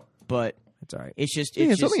 Yeah, but it's all right. It's just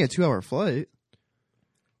it's only a 2-hour flight.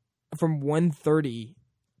 From 1:30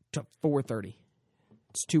 to 4:30.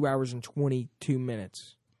 It's 2 hours and 22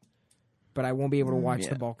 minutes. But I won't be able to watch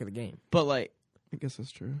the bulk of the game. But I guess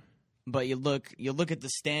that's true. But you look at the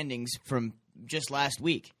standings from just last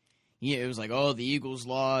week. Yeah, it was like, oh, the Eagles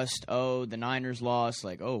lost. Oh, the Niners lost.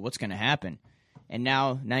 Like, oh, what's going to happen? And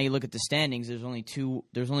now you look at the standings. There's only two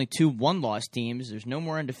 1-loss teams. There's no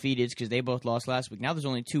more undefeateds because they both lost last week. Now there's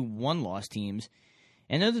only 2 1-loss teams,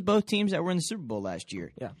 and those are both teams that were in the Super Bowl last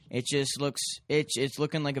year. Yeah, it just looks it's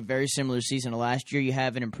looking like a very similar season to last year. You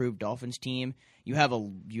have an improved Dolphins team. You have a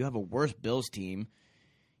worse Bills team.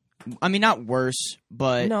 I mean, not worse,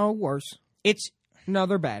 but worse. No,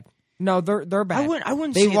 they're bad. No, they're bad. I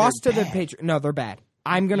wouldn't. They say lost they're to bad. the Patriots. No, they're bad.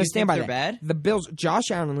 I'm going to stand by they're that. bad? The Bills. Josh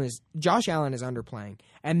Allen is underplaying,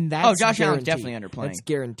 and that's Josh guaranteed. Allen's definitely underplaying. That's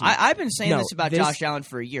guaranteed. I've been saying this about Josh Allen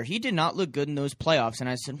for a year. He did not look good in those playoffs, and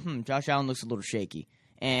I said, Josh Allen looks a little shaky,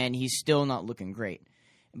 and he's still not looking great.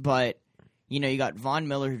 But you got Von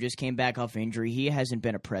Miller who just came back off injury. He hasn't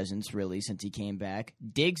been a presence really since he came back.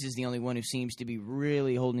 Diggs is the only one who seems to be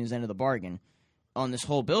really holding his end of the bargain on this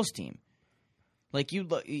whole Bills team. Like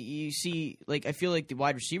you see, like I feel like the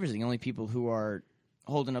wide receivers are the only people who are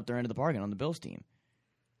holding up their end of the bargain on the Bills team.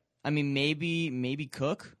 I mean, maybe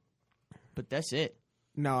Cook, but that's it.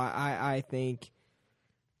 No, I think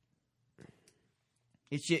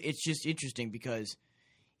it's just interesting because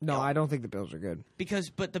I don't think the Bills are good.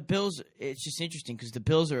 But the Bills, it's just interesting because the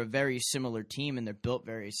Bills are a very similar team and they're built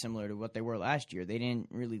very similar to what they were last year. They didn't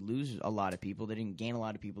really lose a lot of people. They didn't gain a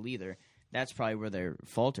lot of people either. That's probably where their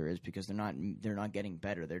falter is because they're not getting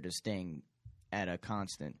better. They're just staying at a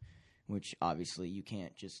constant, which obviously you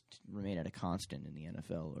can't just remain at a constant in the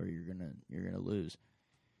NFL or you're gonna lose.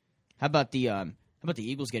 How about the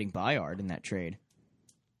Eagles getting Bayard in that trade?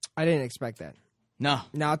 I didn't expect that. No.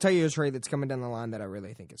 Now I'll tell you a trade that's coming down the line that I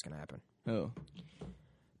really think is going to happen. Who?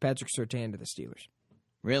 Patrick Surtain to the Steelers.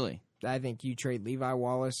 Really? I think you trade Levi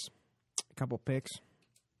Wallace, a couple picks.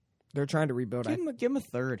 They're trying to rebuild. Give him a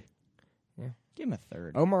third. Yeah. Give him a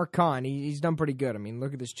third. Omar Khan, he's done pretty good. I mean,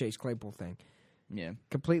 look at this Chase Claypool thing. Yeah.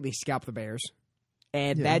 Completely scalped the Bears.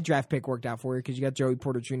 And that draft pick worked out for you because you got Joey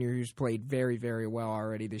Porter Jr., who's played very, very well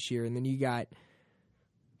already this year. And then you got...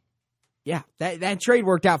 Yeah, that trade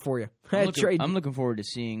worked out for you. I'm looking forward to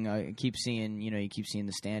seeing. You keep seeing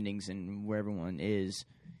the standings and where everyone is.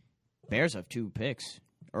 Bears have 2 picks,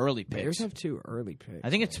 early picks. Bears have 2 early picks.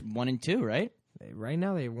 I think it's 1 and 2, right? Right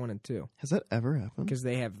now they have 1 and 2. Has that ever happened? Because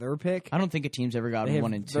they have their pick. I don't think a team's ever gotten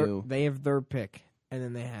 1 and 2. They have their pick, and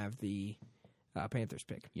then they have the Panthers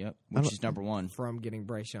pick. Yep, which is number 1 from getting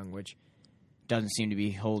Bryce Young, which doesn't seem to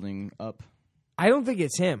be holding up. I don't think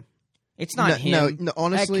it's him. It's not him. No,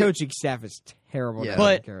 honestly, that coaching staff is terrible down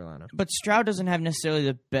in Carolina. But Stroud doesn't have necessarily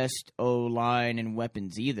the best O-line and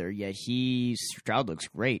weapons either. Yet Stroud looks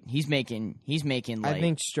great. He's making like, I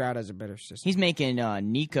think Stroud has a better system. He's making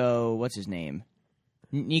Nico. What's his name?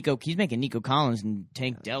 Nico. He's making Nico Collins and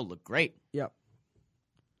Tank Dell look great. Yep.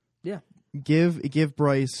 Yeah. Give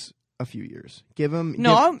Bryce a few years. Give him.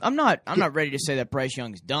 No, I'm not ready to say that Bryce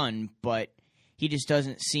Young's done, but he just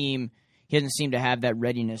doesn't seem. He doesn't seem to have that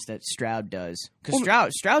readiness that Stroud does.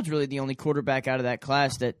 Because Stroud's really the only quarterback out of that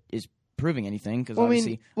class that is proving anything. Because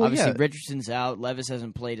obviously Richardson's out. Levis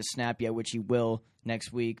hasn't played a snap yet, which he will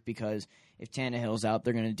next week. Because if Tannehill's out,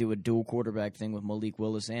 they're going to do a dual quarterback thing with Malik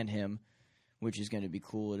Willis and him, which is going to be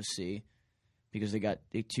cool to see. Because they got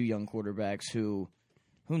 2 young quarterbacks who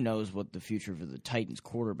knows what the future for the Titans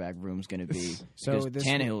quarterback room is going to be. So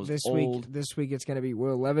Tannehill's old. This week it's going to be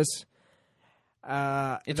Will Levis.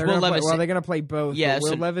 It's Will Levis. Well, they're going to play both. Yeah,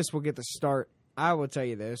 Will Levis will get the start. I will tell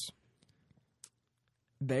you this.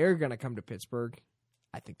 They're going to come to Pittsburgh.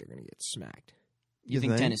 I think they're going to get smacked. You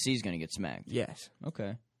think Tennessee's going to get smacked? Yes.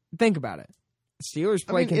 Okay. Think about it. Steelers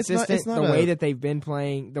play consistent it's not the way that they've been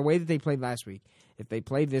playing, the way that they played last week. If they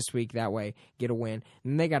played this week that way, get a win.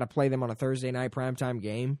 And then they got to play them on a Thursday night primetime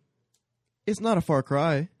game. It's not a far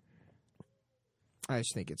cry. I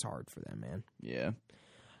just think it's hard for them, man. Yeah.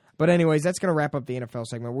 But anyways, that's going to wrap up the NFL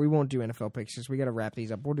segment. We won't do NFL picks because we got to wrap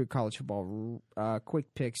these up. We'll do college football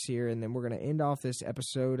quick picks here, and then we're going to end off this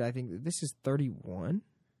episode. I think this is 31.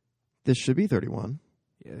 This should be 31.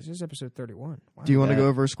 Yeah, this is episode 31. Wow. Do you want to go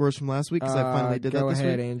over scores from last week? Because I finally did that this week. Go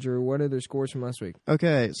ahead, Andrew. What are the scores from last week?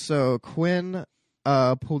 Okay, so Quinn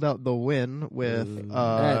pulled out the win with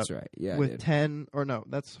that's right. Yeah, with 10 or no,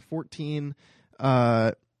 that's 14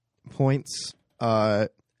 points. And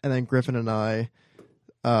then Griffin and I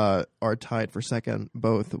are tied for second,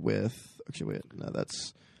 both with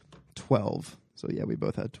that's 12. So yeah, we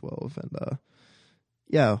both had 12, and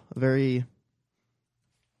a very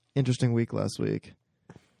interesting week last week.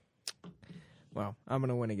 Well, I'm going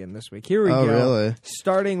to win again this week. Here we go. Oh, really?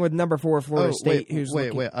 Starting with number 4, Florida State.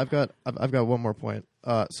 Wait. I've got one more point.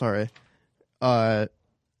 Sorry.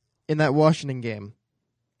 In that Washington game,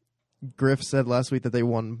 Griff said last week that they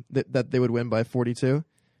won that they would win by 42.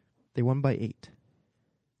 They won by 8.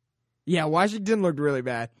 Yeah, Washington looked really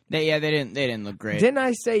bad. They didn't look great.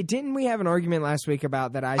 Didn't we have an argument last week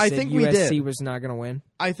about that I said USC was not going to win?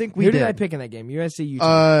 I think we did. Who did I pick in that game? USC,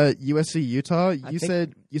 Utah. USC, Utah. You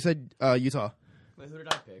said Utah. Wait, who did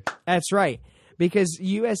I pick? That's right. Because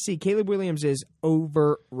USC, Caleb Williams is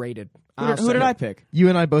overrated. Who did I pick? You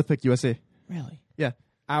and I both picked USC. Really? Yeah.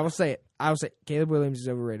 I will say it. Caleb Williams is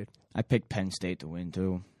overrated. I picked Penn State to win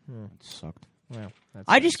too. It sucked. Well,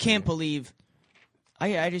 I just can't believe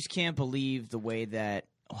the way that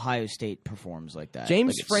Ohio State performs like that.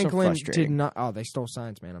 James Franklin so did not. Oh, they stole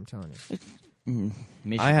signs, man. I'm telling you.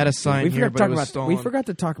 I had a sign here, but it was stolen. We forgot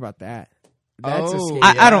to talk about that. That's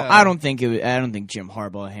I don't think Jim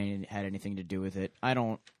Harbaugh had anything to do with it. I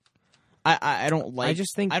don't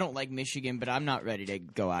like Michigan, but I'm not ready to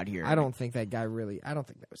go out here. I don't think that guy really. I don't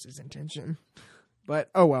think that was his intention.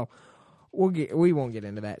 But oh well, we won't get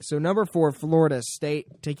into that. So number 4, Florida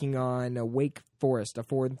State taking on Wake Forest, a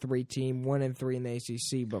 4-3 team, 1-3 in the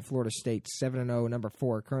ACC, but Florida State 7-0, number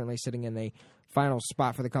 4, currently sitting in the final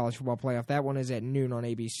spot for the college football playoff. That one is at noon on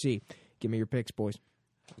ABC. Give me your picks, boys.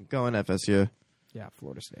 Going FSU. Yeah,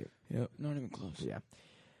 Florida State. Yep, not even close. Yeah.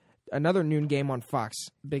 Another noon game on Fox.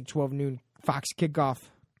 Big 12 noon Fox kickoff.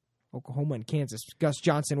 Oklahoma and Kansas. Gus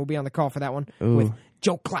Johnson will be on the call for that one with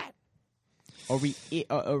Joe Klatt.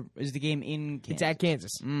 Is the game in Kansas? It's at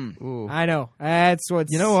Kansas. Ooh. I know. That's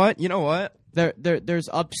what's... You know what? There's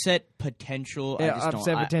upset potential. Yeah,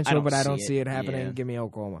 upset potential, but I don't see it happening. Yeah. Give me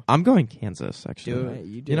Oklahoma. I'm going Kansas, actually.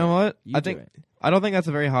 You know what? I don't think that's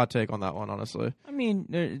a very hot take on that one, honestly. I mean,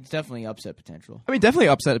 it's definitely upset potential. I mean, definitely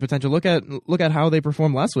upset potential. Look at how they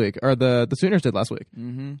performed last week, or the Sooners did last week.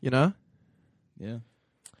 Mm-hmm. You know? Yeah.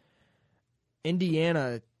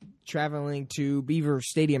 Indiana traveling to Beaver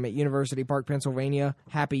Stadium at University Park, Pennsylvania,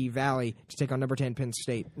 Happy Valley, to take on number 10 Penn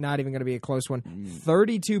State. Not even going to be a close one.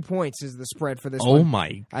 32 points is the spread for this one. Oh, my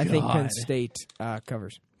God. I think Penn State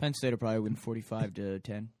covers. Penn State will probably win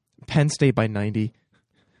 45-10. Penn State by 90.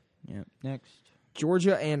 Yeah. Next.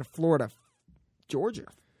 Georgia and Florida. Georgia,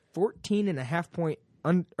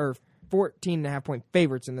 14.5 point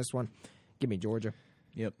favorites in this one. Give me Georgia.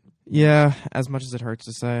 Yep. Yeah, as much as it hurts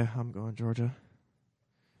to say, I'm going Georgia.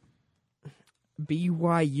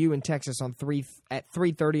 BYU and Texas at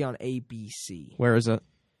 3:30 on ABC. Where is it?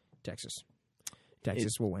 Texas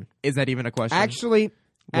will win. Is that even a question? Actually,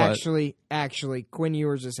 Quinn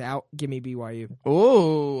Ewers is out. Give me BYU.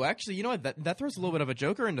 Oh, actually, you know what? That throws a little bit of a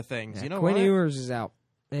joker into things. Yeah, you know Quinn what? Ewers is out,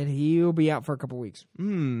 and he'll be out for a couple weeks.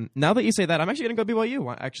 Now that you say that, I'm actually going to go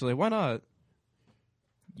BYU. Actually, why not?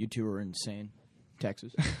 You two are insane.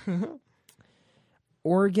 Texas.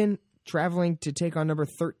 Oregon traveling to take on number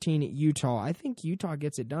 13 at Utah. I think Utah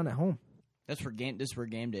gets it done at home. This where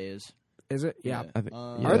game day is. Is it? Yeah. I think,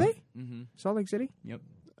 Are they? Mm-hmm. Salt Lake City? Yep.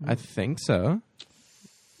 I think so.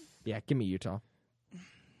 Yeah, give me Utah.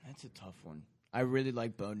 That's a tough one. I really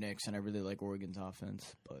like Bo Nix and I really like Oregon's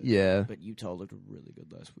offense. But Utah looked really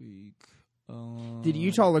good last week. Did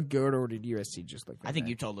Utah look good or did USC just look good? I think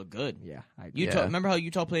Utah looked good. Yeah. I agree. Utah. Remember how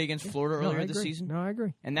Utah played against Florida earlier this season? No, I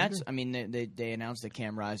agree. And that's, I mean, they announced that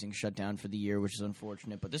Cam Rising shut down for the year, which is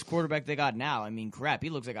unfortunate. But this quarterback they got now, I mean, crap, he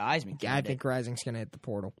looks like a Heisman candidate. I think Rising's going to hit the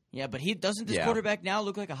portal. Yeah, but doesn't this quarterback now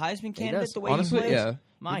look like a Heisman candidate the way Honestly, he plays? yeah.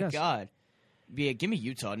 My God. Yeah, give me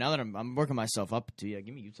Utah. Now that I'm working myself up to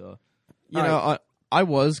give me Utah. You know, I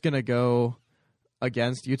was going to go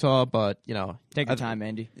against Utah, but, you know. Take your time,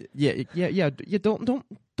 Andy. Yeah,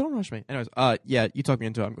 don't rush me. Anyways, you talk me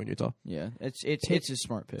into it. I'm going Utah. Yeah, it's a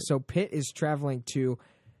smart pick. So Pitt is traveling to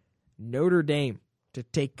Notre Dame to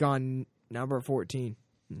take on number 14,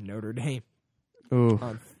 Notre Dame,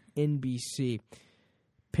 on NBC.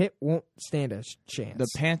 Pitt won't stand a chance. The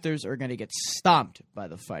Panthers are going to get stomped by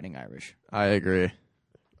the Fighting Irish. I agree.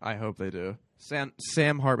 I hope they do.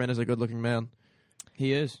 Sam Hartman is a good-looking man.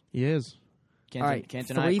 He is. All right,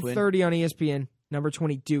 3:30 on ESPN. Number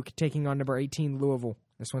 20 Duke taking on number 18 Louisville.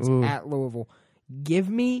 This one's at Louisville. Give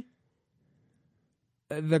me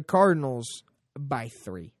the Cardinals by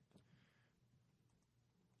 3.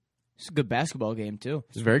 It's a good basketball game, too.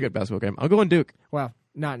 It's a very good basketball game. I'm going Duke. Well,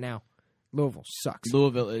 not now. Louisville sucks.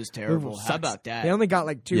 Louisville is terrible. Louisville How sucks. about that? They only got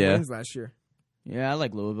like 2 wins last year. Yeah, I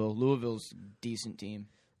like Louisville. Louisville's a decent team.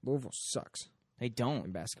 Louisville sucks They in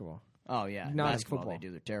don't. basketball. Oh, yeah. Not basketball, in football. they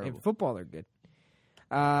do. They're terrible. In football, they're good.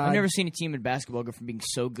 I've never seen a team in basketball go from being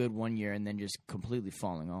so good one year and then just completely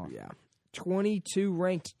falling off. Yeah. 22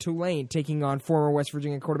 ranked Tulane taking on former West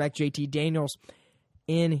Virginia quarterback JT Daniels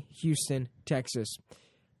in Houston, Texas.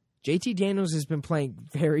 JT Daniels has been playing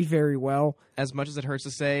very, very well. As much as it hurts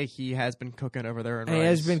to say, he has been cooking over there. He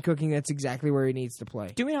has been cooking. That's exactly where he needs to play.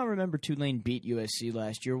 Do we not remember Tulane beat USC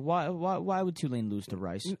last year? Why would Tulane lose to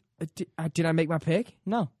Rice? Did I make my pick?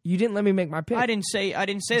 No. You didn't let me make my pick. I didn't say that.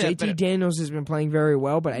 JT but Daniels has been playing very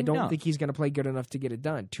well, but I don't No. think he's going to play good enough to get it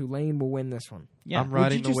done. Tulane will win this one. Yeah. I'm Would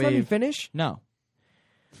riding you the just let me wave. finish? No.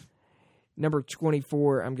 Number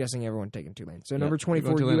 24, I'm guessing everyone taking Tulane. So number you're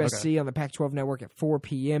 24, going Tulane, USC on the Pac-12 Network at 4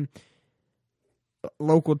 p.m.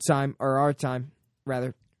 Local time, or our time,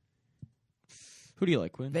 rather. Who do you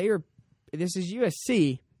like, Quinn? This is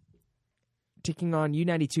USC taking on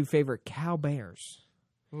U92 favorite Cal Bears.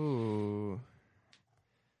 Ooh.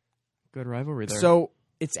 Good rivalry there. So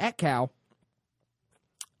it's at Cal.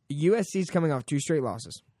 USC's coming off 2 straight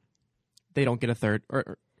losses. they don't get a third.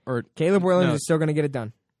 Or Caleb Williams no. is still going to get it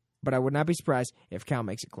done, but I would not be surprised if Cal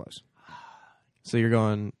makes it close. So you're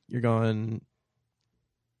going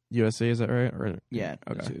USC, is that right? Or Yeah.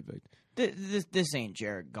 Okay. This ain't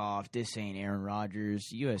Jared Goff. This ain't Aaron Rodgers.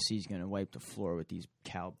 USC's going to wipe the floor with these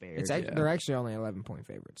Cal Bears. They're actually only 11-point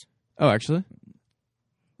favorites. Oh, actually?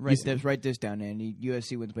 Write this down, Andy.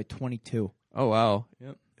 USC wins by 22. Oh, wow.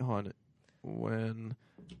 Yep. Hold on. Win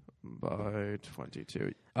by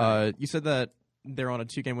 22. You said that they're on a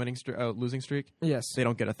 2-game losing streak? Yes. They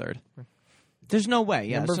don't get a third. There's no way.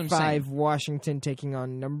 Yeah, Number that's what I'm 5, saying. Washington taking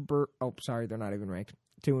on they're not even ranked.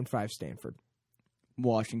 2 and 5, Stanford.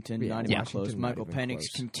 Washington, Yeah, not even Washington, close. not Michael even Penix close.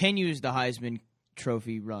 continues the Heisman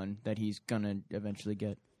Trophy run that he's going to eventually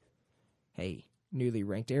get. Hey, newly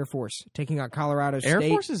ranked Air Force taking on Colorado State. Air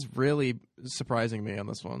Force is really surprising me on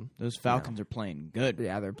this one. Those Falcons are playing good.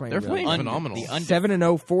 Yeah, they're playing. They're really playing well. phenomenal. The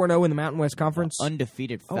 7-0, 4-0 in the Mountain West Conference.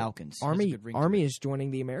 undefeated Falcons. That's a Army good ring to Army it. is joining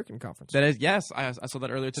the American Conference. That is, yes, I saw that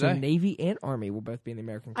earlier So today. Navy and Army will both be in the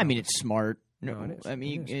American Conference. I mean, it's smart. No, it is. I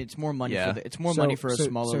mean, It is. it's more money Yeah. for it's more money for a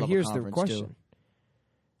smaller so level here's conference the question. too.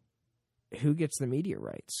 Who gets the media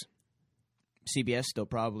rights? CBS still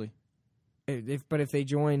probably But if they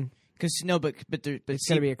join, because but it's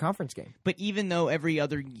going to be a conference game. But even though every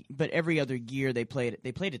other year they played at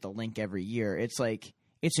the link every year. It's like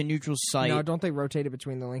it's a neutral site. No, don't they rotate it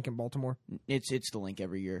between the link and Baltimore? It's the link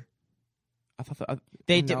every year. I thought that.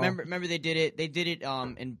 They did, No. remember they did it. They did it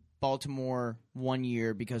in Baltimore one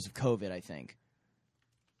year because of COVID, I think.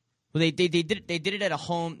 Well, they did it at a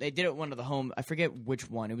home. They did it at one of the home. I forget which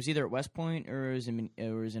one. It was either at West Point or it was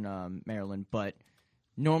in Maryland. But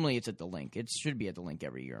normally it's at the link. It should be at the link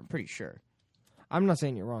every year. I'm pretty sure. I'm not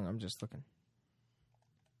saying you're wrong. I'm just looking.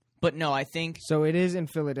 But no, I think So it is in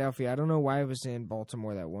Philadelphia. I don't know why it was in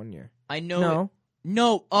Baltimore that one year. I know. No.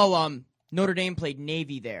 No. Oh, Notre Dame played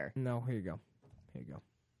Navy there. No, here you go. Here you go.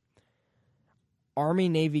 Army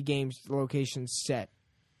Navy games location set.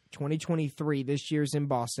 2023 this year's in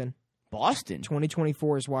Boston. Boston.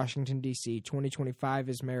 2024 is Washington D.C. 2025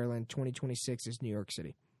 is Maryland. 2026 is New York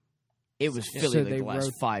City. It was Philly So like they the last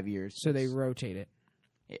wrote- 5 years. So they rotate it.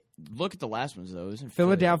 Look at the last ones though. Isn't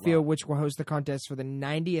Philadelphia, Philly a lot? which will host the contest for the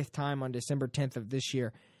 90th time on December 10th of this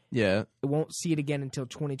year, Yeah, it won't see it again until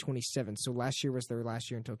 2027. So last year was their last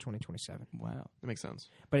year until 2027. Wow. that makes sense.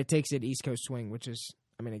 But it takes it East Coast swing, which is,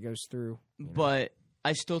 I mean, it goes through. But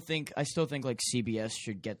I still think like CBS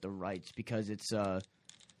should get the rights because it's I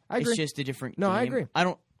agree. it's just a different No, game. I agree. I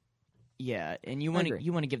don't. Yeah, and you want agree.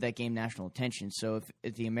 to give that game national attention. So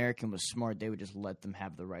if the American was smart, they would just let them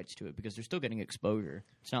have the rights to it because they're still getting exposure.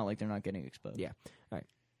 It's not like they're not getting exposed. Yeah. All right.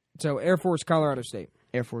 So Air Force, Colorado State.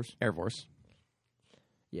 Air Force. Air Force.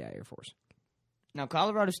 Yeah, Air Force. Now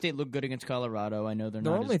Colorado State looked good against Colorado. I know they're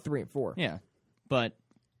They're not only as, 3 and 4. yeah, but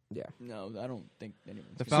Yeah. no, I don't think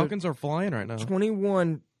anyone's The Falcons are flying right now.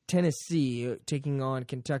 21 Tennessee taking on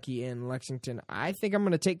Kentucky in Lexington. I think I'm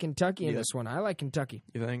going to take Kentucky in Yeah. this one. I like Kentucky.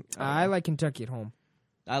 You think? I like Kentucky at home.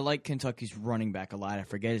 I like Kentucky's running back a lot. I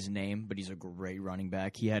forget his name, but he's a great running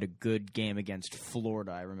back. He had a good game against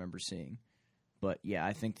Florida, I remember seeing. But yeah,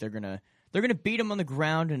 I think they're gonna beat him on the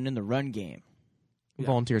ground and in the run game.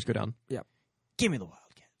 Volunteers go down. Yep. Give me the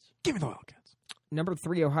Wildcats. Give me the Wildcats. Number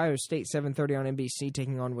 3, Ohio State, 7:30 on NBC,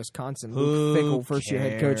 taking on Wisconsin. Luke Fickell, first-year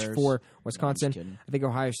head coach for Wisconsin. I think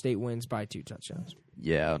Ohio State wins by 2 touchdowns.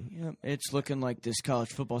 Yeah. It's looking like this college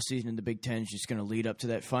football season in the Big Ten is just going to lead up to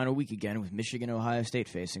that final week again with Michigan and Ohio State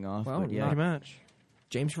facing off. Well, but yeah. Pretty much.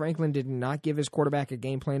 James Franklin did not give his quarterback a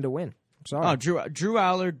game plan to win. I'm sorry. Oh, Drew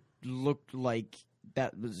Allard looked like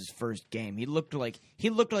that was his first game. He looked like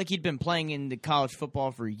he'd been playing in the college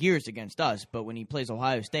football for years against us, but when he plays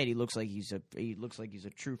Ohio State, he looks like he's a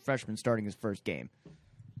true freshman starting his first game.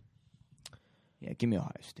 Yeah, give me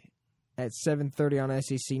Ohio State. At 7:30 on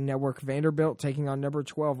SEC Network, Vanderbilt taking on number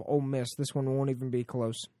 12 Ole Miss. This one won't even be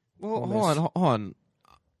close. Well, hold on.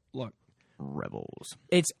 Look, Rebels.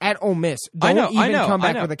 It's at Ole Miss. Don't come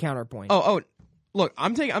back with a counterpoint. Oh, look,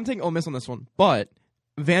 I'm taking Ole Miss on this one, but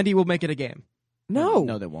Vandy will make it a game.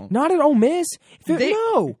 No, they won't. Not at Ole Miss.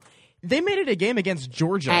 No. They made it a game against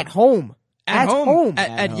Georgia. At home. At home.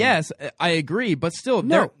 At home. Yes, I agree, but still.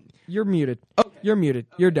 No, you're muted. Okay. You're muted.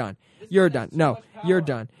 You're done. You're done. No, you're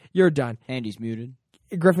done. You're done. Andy's muted.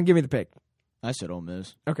 Griffin, give me the pick. I said Ole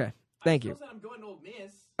Miss. Okay, thank you. I'm going to Ole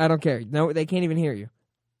Miss. I don't care. No, they can't even hear you.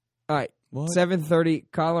 All right, 7:30,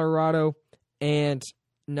 Colorado and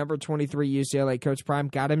number 23 UCLA. Coach Prime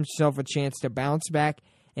got himself a chance to bounce back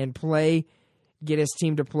and play. Get his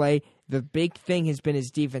team to play. The big thing has been his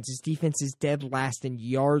defense. His defense is dead last in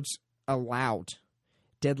yards allowed.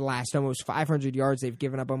 Dead last. Almost 500 yards. They've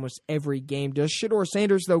given up almost every game. Does Shedeur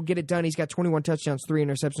Sanders, though, get it done? He's got 21 touchdowns, 3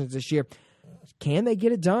 interceptions this year. Can they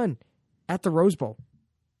get it done at the Rose Bowl?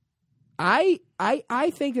 I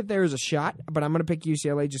think that there's a shot, but I'm going to pick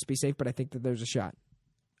UCLA just to be safe, but I think that there's a shot.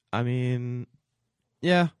 I mean,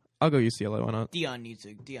 yeah, I'll go UCLA. Why not? Deion needs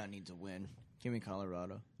a win. Give me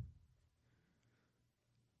Colorado.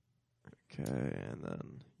 Okay, and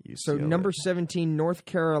then UCLA. So number 17, North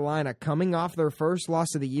Carolina, coming off their first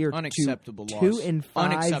loss of the year Unacceptable to loss.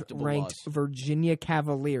 2-5 ranked loss. Virginia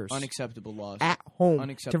Cavaliers. Unacceptable loss. At home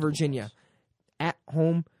Unacceptable to Virginia. loss. At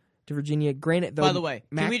home to Virginia. Granted, though. By the way,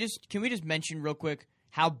 can we just mention real quick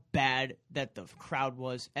how bad that the crowd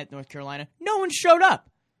was at North Carolina? No one showed up.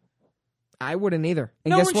 I wouldn't either.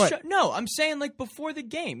 And no guess one what? No, I'm saying like before the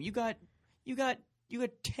game, you got the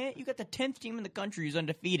 10th team in the country who's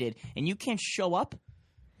undefeated, and you can't show up.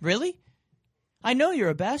 Really? I know you're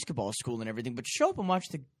a basketball school and everything, but show up and watch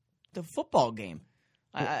the football game.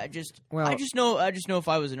 I just know if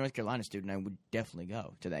I was a North Carolina student, I would definitely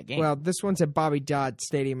go to that game. Well, this one's at Bobby Dodd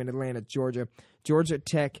Stadium in Atlanta, Georgia. Georgia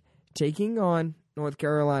Tech taking on North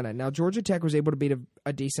Carolina. Now, Georgia Tech was able to beat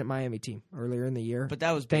a decent Miami team earlier in the year, but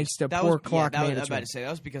that was thanks to poor clock management. I was about to say that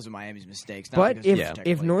was because of Miami's mistakes. But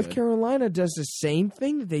if North Carolina does the same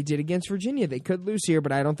thing that they did against Virginia, they could lose here.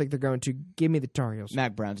 But I don't think they're going to. Give me the Tar Heels.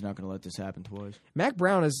 Mac Brown's not going to let this happen twice. Mac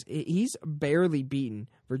Brown he's barely beaten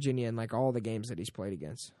Virginia in like all the games that he's played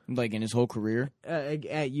against, like in his whole career at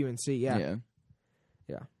UNC. Yeah.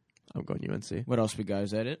 I'm going UNC. What else we got?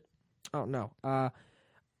 Is that it? Oh no.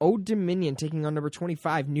 Old Dominion taking on number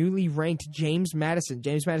 25, newly ranked James Madison.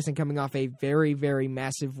 James Madison coming off a very, very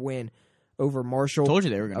massive win over Marshall. Told you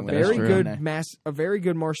they were going to win. A very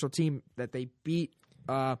good Marshall team that they beat.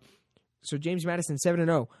 So James Madison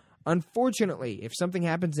 7-0. Unfortunately, if something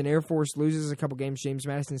happens and Air Force loses a couple games, James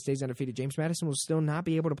Madison stays undefeated. James Madison will still not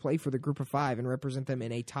be able to play for the Group of Five and represent them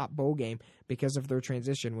in a top bowl game because of their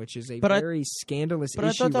transition, which is a very scandalous issue. But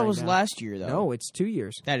I thought that right was now. last year, though. No, it's 2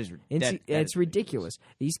 years. It's ridiculous.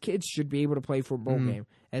 These kids should be able to play for a bowl game.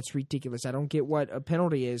 That's ridiculous. I don't get what a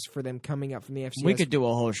penalty is for them coming up from the FCS. We could do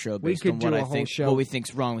a whole show based on what we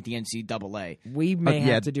think's wrong with the NCAA. We may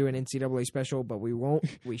have to do an NCAA special, but we won't.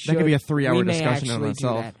 We should. That could be a 3-hour discussion in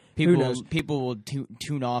itself. People will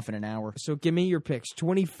tune off in an hour. So give me your picks.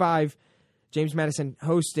 25, James Madison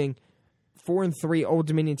hosting 4-3 Old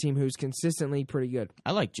Dominion team who's consistently pretty good.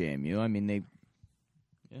 I like JMU. I mean,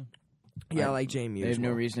 I like JMU. They have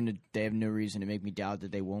no reason to make me doubt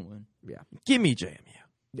that they won't win. Yeah. Give me JMU.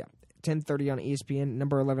 Yeah. 10:30 on ESPN.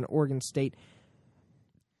 Number 11, Oregon State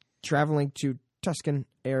traveling to Tucson,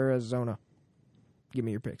 Arizona. Give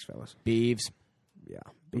me your picks, fellas. Beavs. Yeah.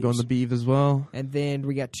 I'm going the Beavs as well. And then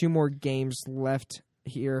we got 2 more games left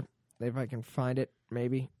here. If I can find it,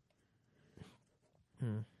 maybe.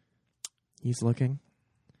 He's looking.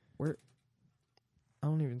 Where? I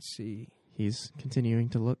don't even see. He's continuing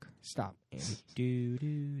to look. Stop, Andy.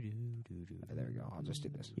 There we go. I'll just do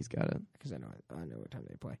this. He's got it. Because I know what time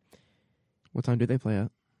they play. What time do they play at?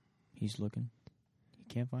 He's looking. He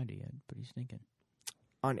can't find it yet, but he's thinking.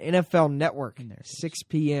 On NFL Network, 6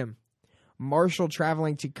 p.m. Marshall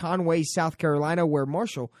traveling to Conway, South Carolina, where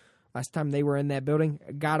Marshall Last time they were in that building,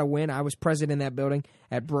 got a win. I was present in that building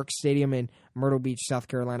at Brooks Stadium in Myrtle Beach, South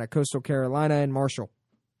Carolina, Coastal Carolina, and Marshall.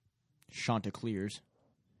 Chanticleers.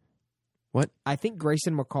 What? I think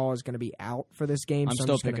Grayson McCall is going to be out for this game. I'm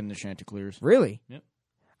still picking the Chanticleers. Really? Yep.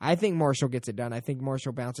 I think Marshall gets it done. I think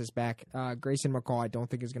Marshall bounces back. Grayson McCall, I don't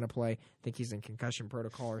think is going to play. I think he's in concussion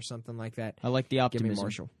protocol or something like that. I like the optimism. Give me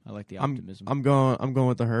Marshall. I like the optimism. I'm going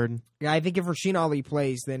with the Herd. Yeah, I think if Rasheed Ali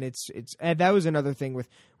plays, then it's and that was another thing with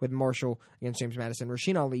Marshall against James Madison.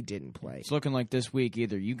 Rasheed Ali didn't play. It's looking like this week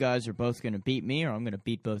either you guys are both going to beat me or I'm going to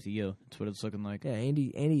beat both of you. That's what it's looking like. Yeah,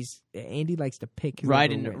 Andy likes to pick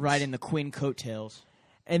right in the Quinn coattails.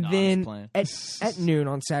 And then at noon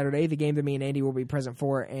on Saturday, the game that me and Andy will be present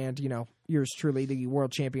for, and yours truly, the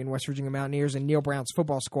world champion West Virginia Mountaineers and Neil Brown's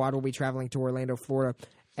football squad will be traveling to Orlando, Florida,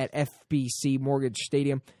 at FBC Mortgage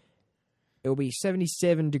Stadium. It will be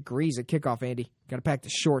 77 degrees at kickoff. Andy, got to pack the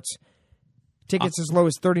shorts. Tickets as low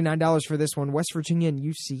as $39 for this one. West Virginia and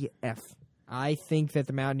UCF. I think that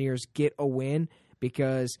the Mountaineers get a win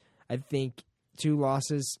because I think 2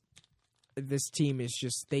 losses. This team is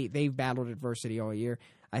just they've battled adversity all year.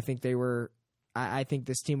 I think I think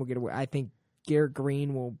this team will get away. I think Garrett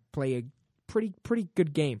Green will play a pretty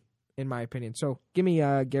good game in my opinion. So give me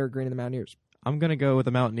Garrett Green and the Mountaineers. I'm gonna go with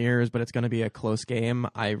the Mountaineers, but it's gonna be a close game.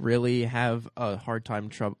 I really have a hard time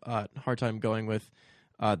going with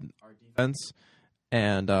our defense,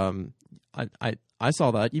 and I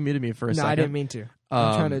saw that you muted me for a second. No, I didn't mean to.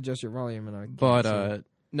 I'm trying to adjust your volume, and I can't.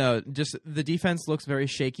 No, just the defense looks very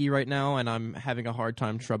shaky right now, and I'm having a hard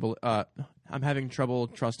time I'm having trouble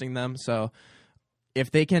trusting them. So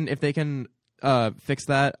if they can fix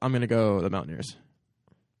that, I'm gonna go the Mountaineers.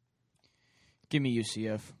 Give me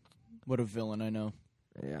UCF. What a villain I know.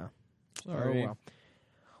 Yeah. Sorry. Oh, well.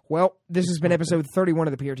 Well, this has been episode 31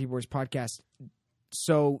 of the PRT Boys podcast.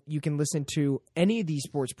 So you can listen to any of these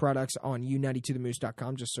sports products on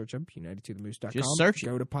u92themoose.com. Just search up u92themoose.com. Just search it.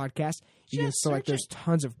 Go to podcast. You can select. There's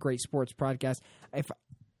tons of great sports podcasts. If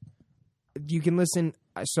you can listen,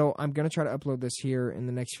 so I'm going to try to upload this here in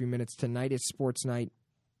the next few minutes. Tonight is sports night.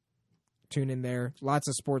 Tune in there. Lots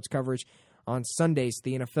of sports coverage. On Sundays,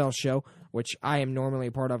 the NFL show, which I am normally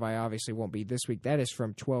a part of. I obviously won't be this week. That is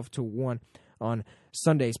from 12 to 1 on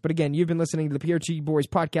Sundays. But again, you've been listening to the PRT Boys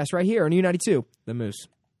podcast right here on U92, The Moose.